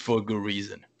for a good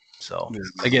reason. So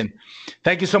again,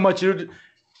 thank you so much, dude.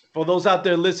 For those out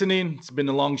there listening, it's been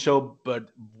a long show, but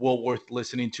well worth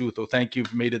listening to. So thank you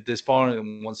for made it this far.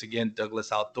 And once again,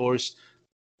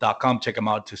 DouglasOutdoors.com. Check them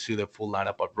out to see their full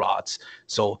lineup of rods.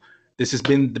 So this has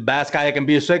been the Bass Kayak and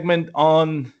Beer segment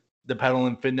on the Paddle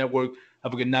and Fin Network.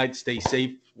 Have a good night. Stay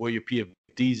safe. Wear your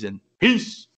PFDs and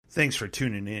peace. Thanks for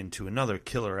tuning in to another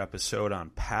killer episode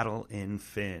on Paddle and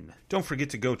Fin. Don't forget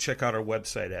to go check out our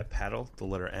website at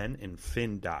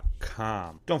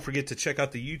paddle&fin.com. Don't forget to check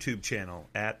out the YouTube channel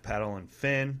at Paddle and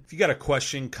Fin. If you got a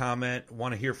question, comment,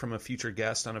 want to hear from a future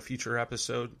guest on a future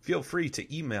episode, feel free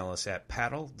to email us at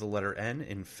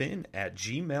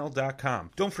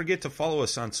paddle&fin@gmail.com. Don't forget to follow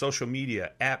us on social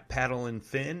media at Paddle and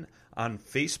Fin on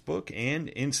Facebook and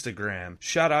Instagram.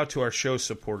 Shout out to our show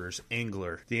supporters,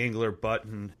 Angler. The Angler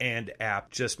button and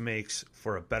app just makes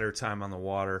for a better time on the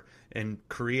water and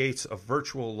creates a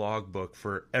virtual logbook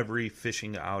for every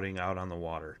fishing outing out on the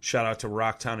water. Shout out to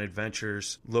Rocktown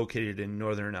Adventures, located in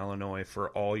northern Illinois, for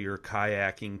all your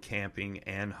kayaking, camping,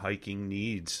 and hiking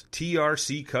needs.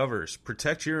 TRC Covers,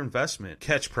 protect your investment.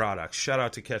 Catch Products, shout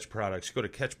out to Catch Products. Go to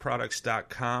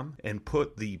catchproducts.com and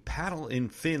put the Paddle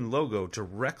and Fin logo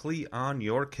directly on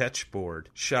your catch board.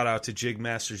 Shout out to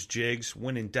Jigmasters Jigs.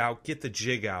 When in doubt, get the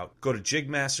jig out. Go to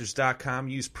jigmasters.com,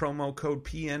 use promo code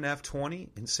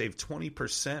PNF20 and save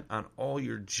 20% on all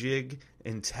your jig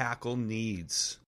and tackle needs.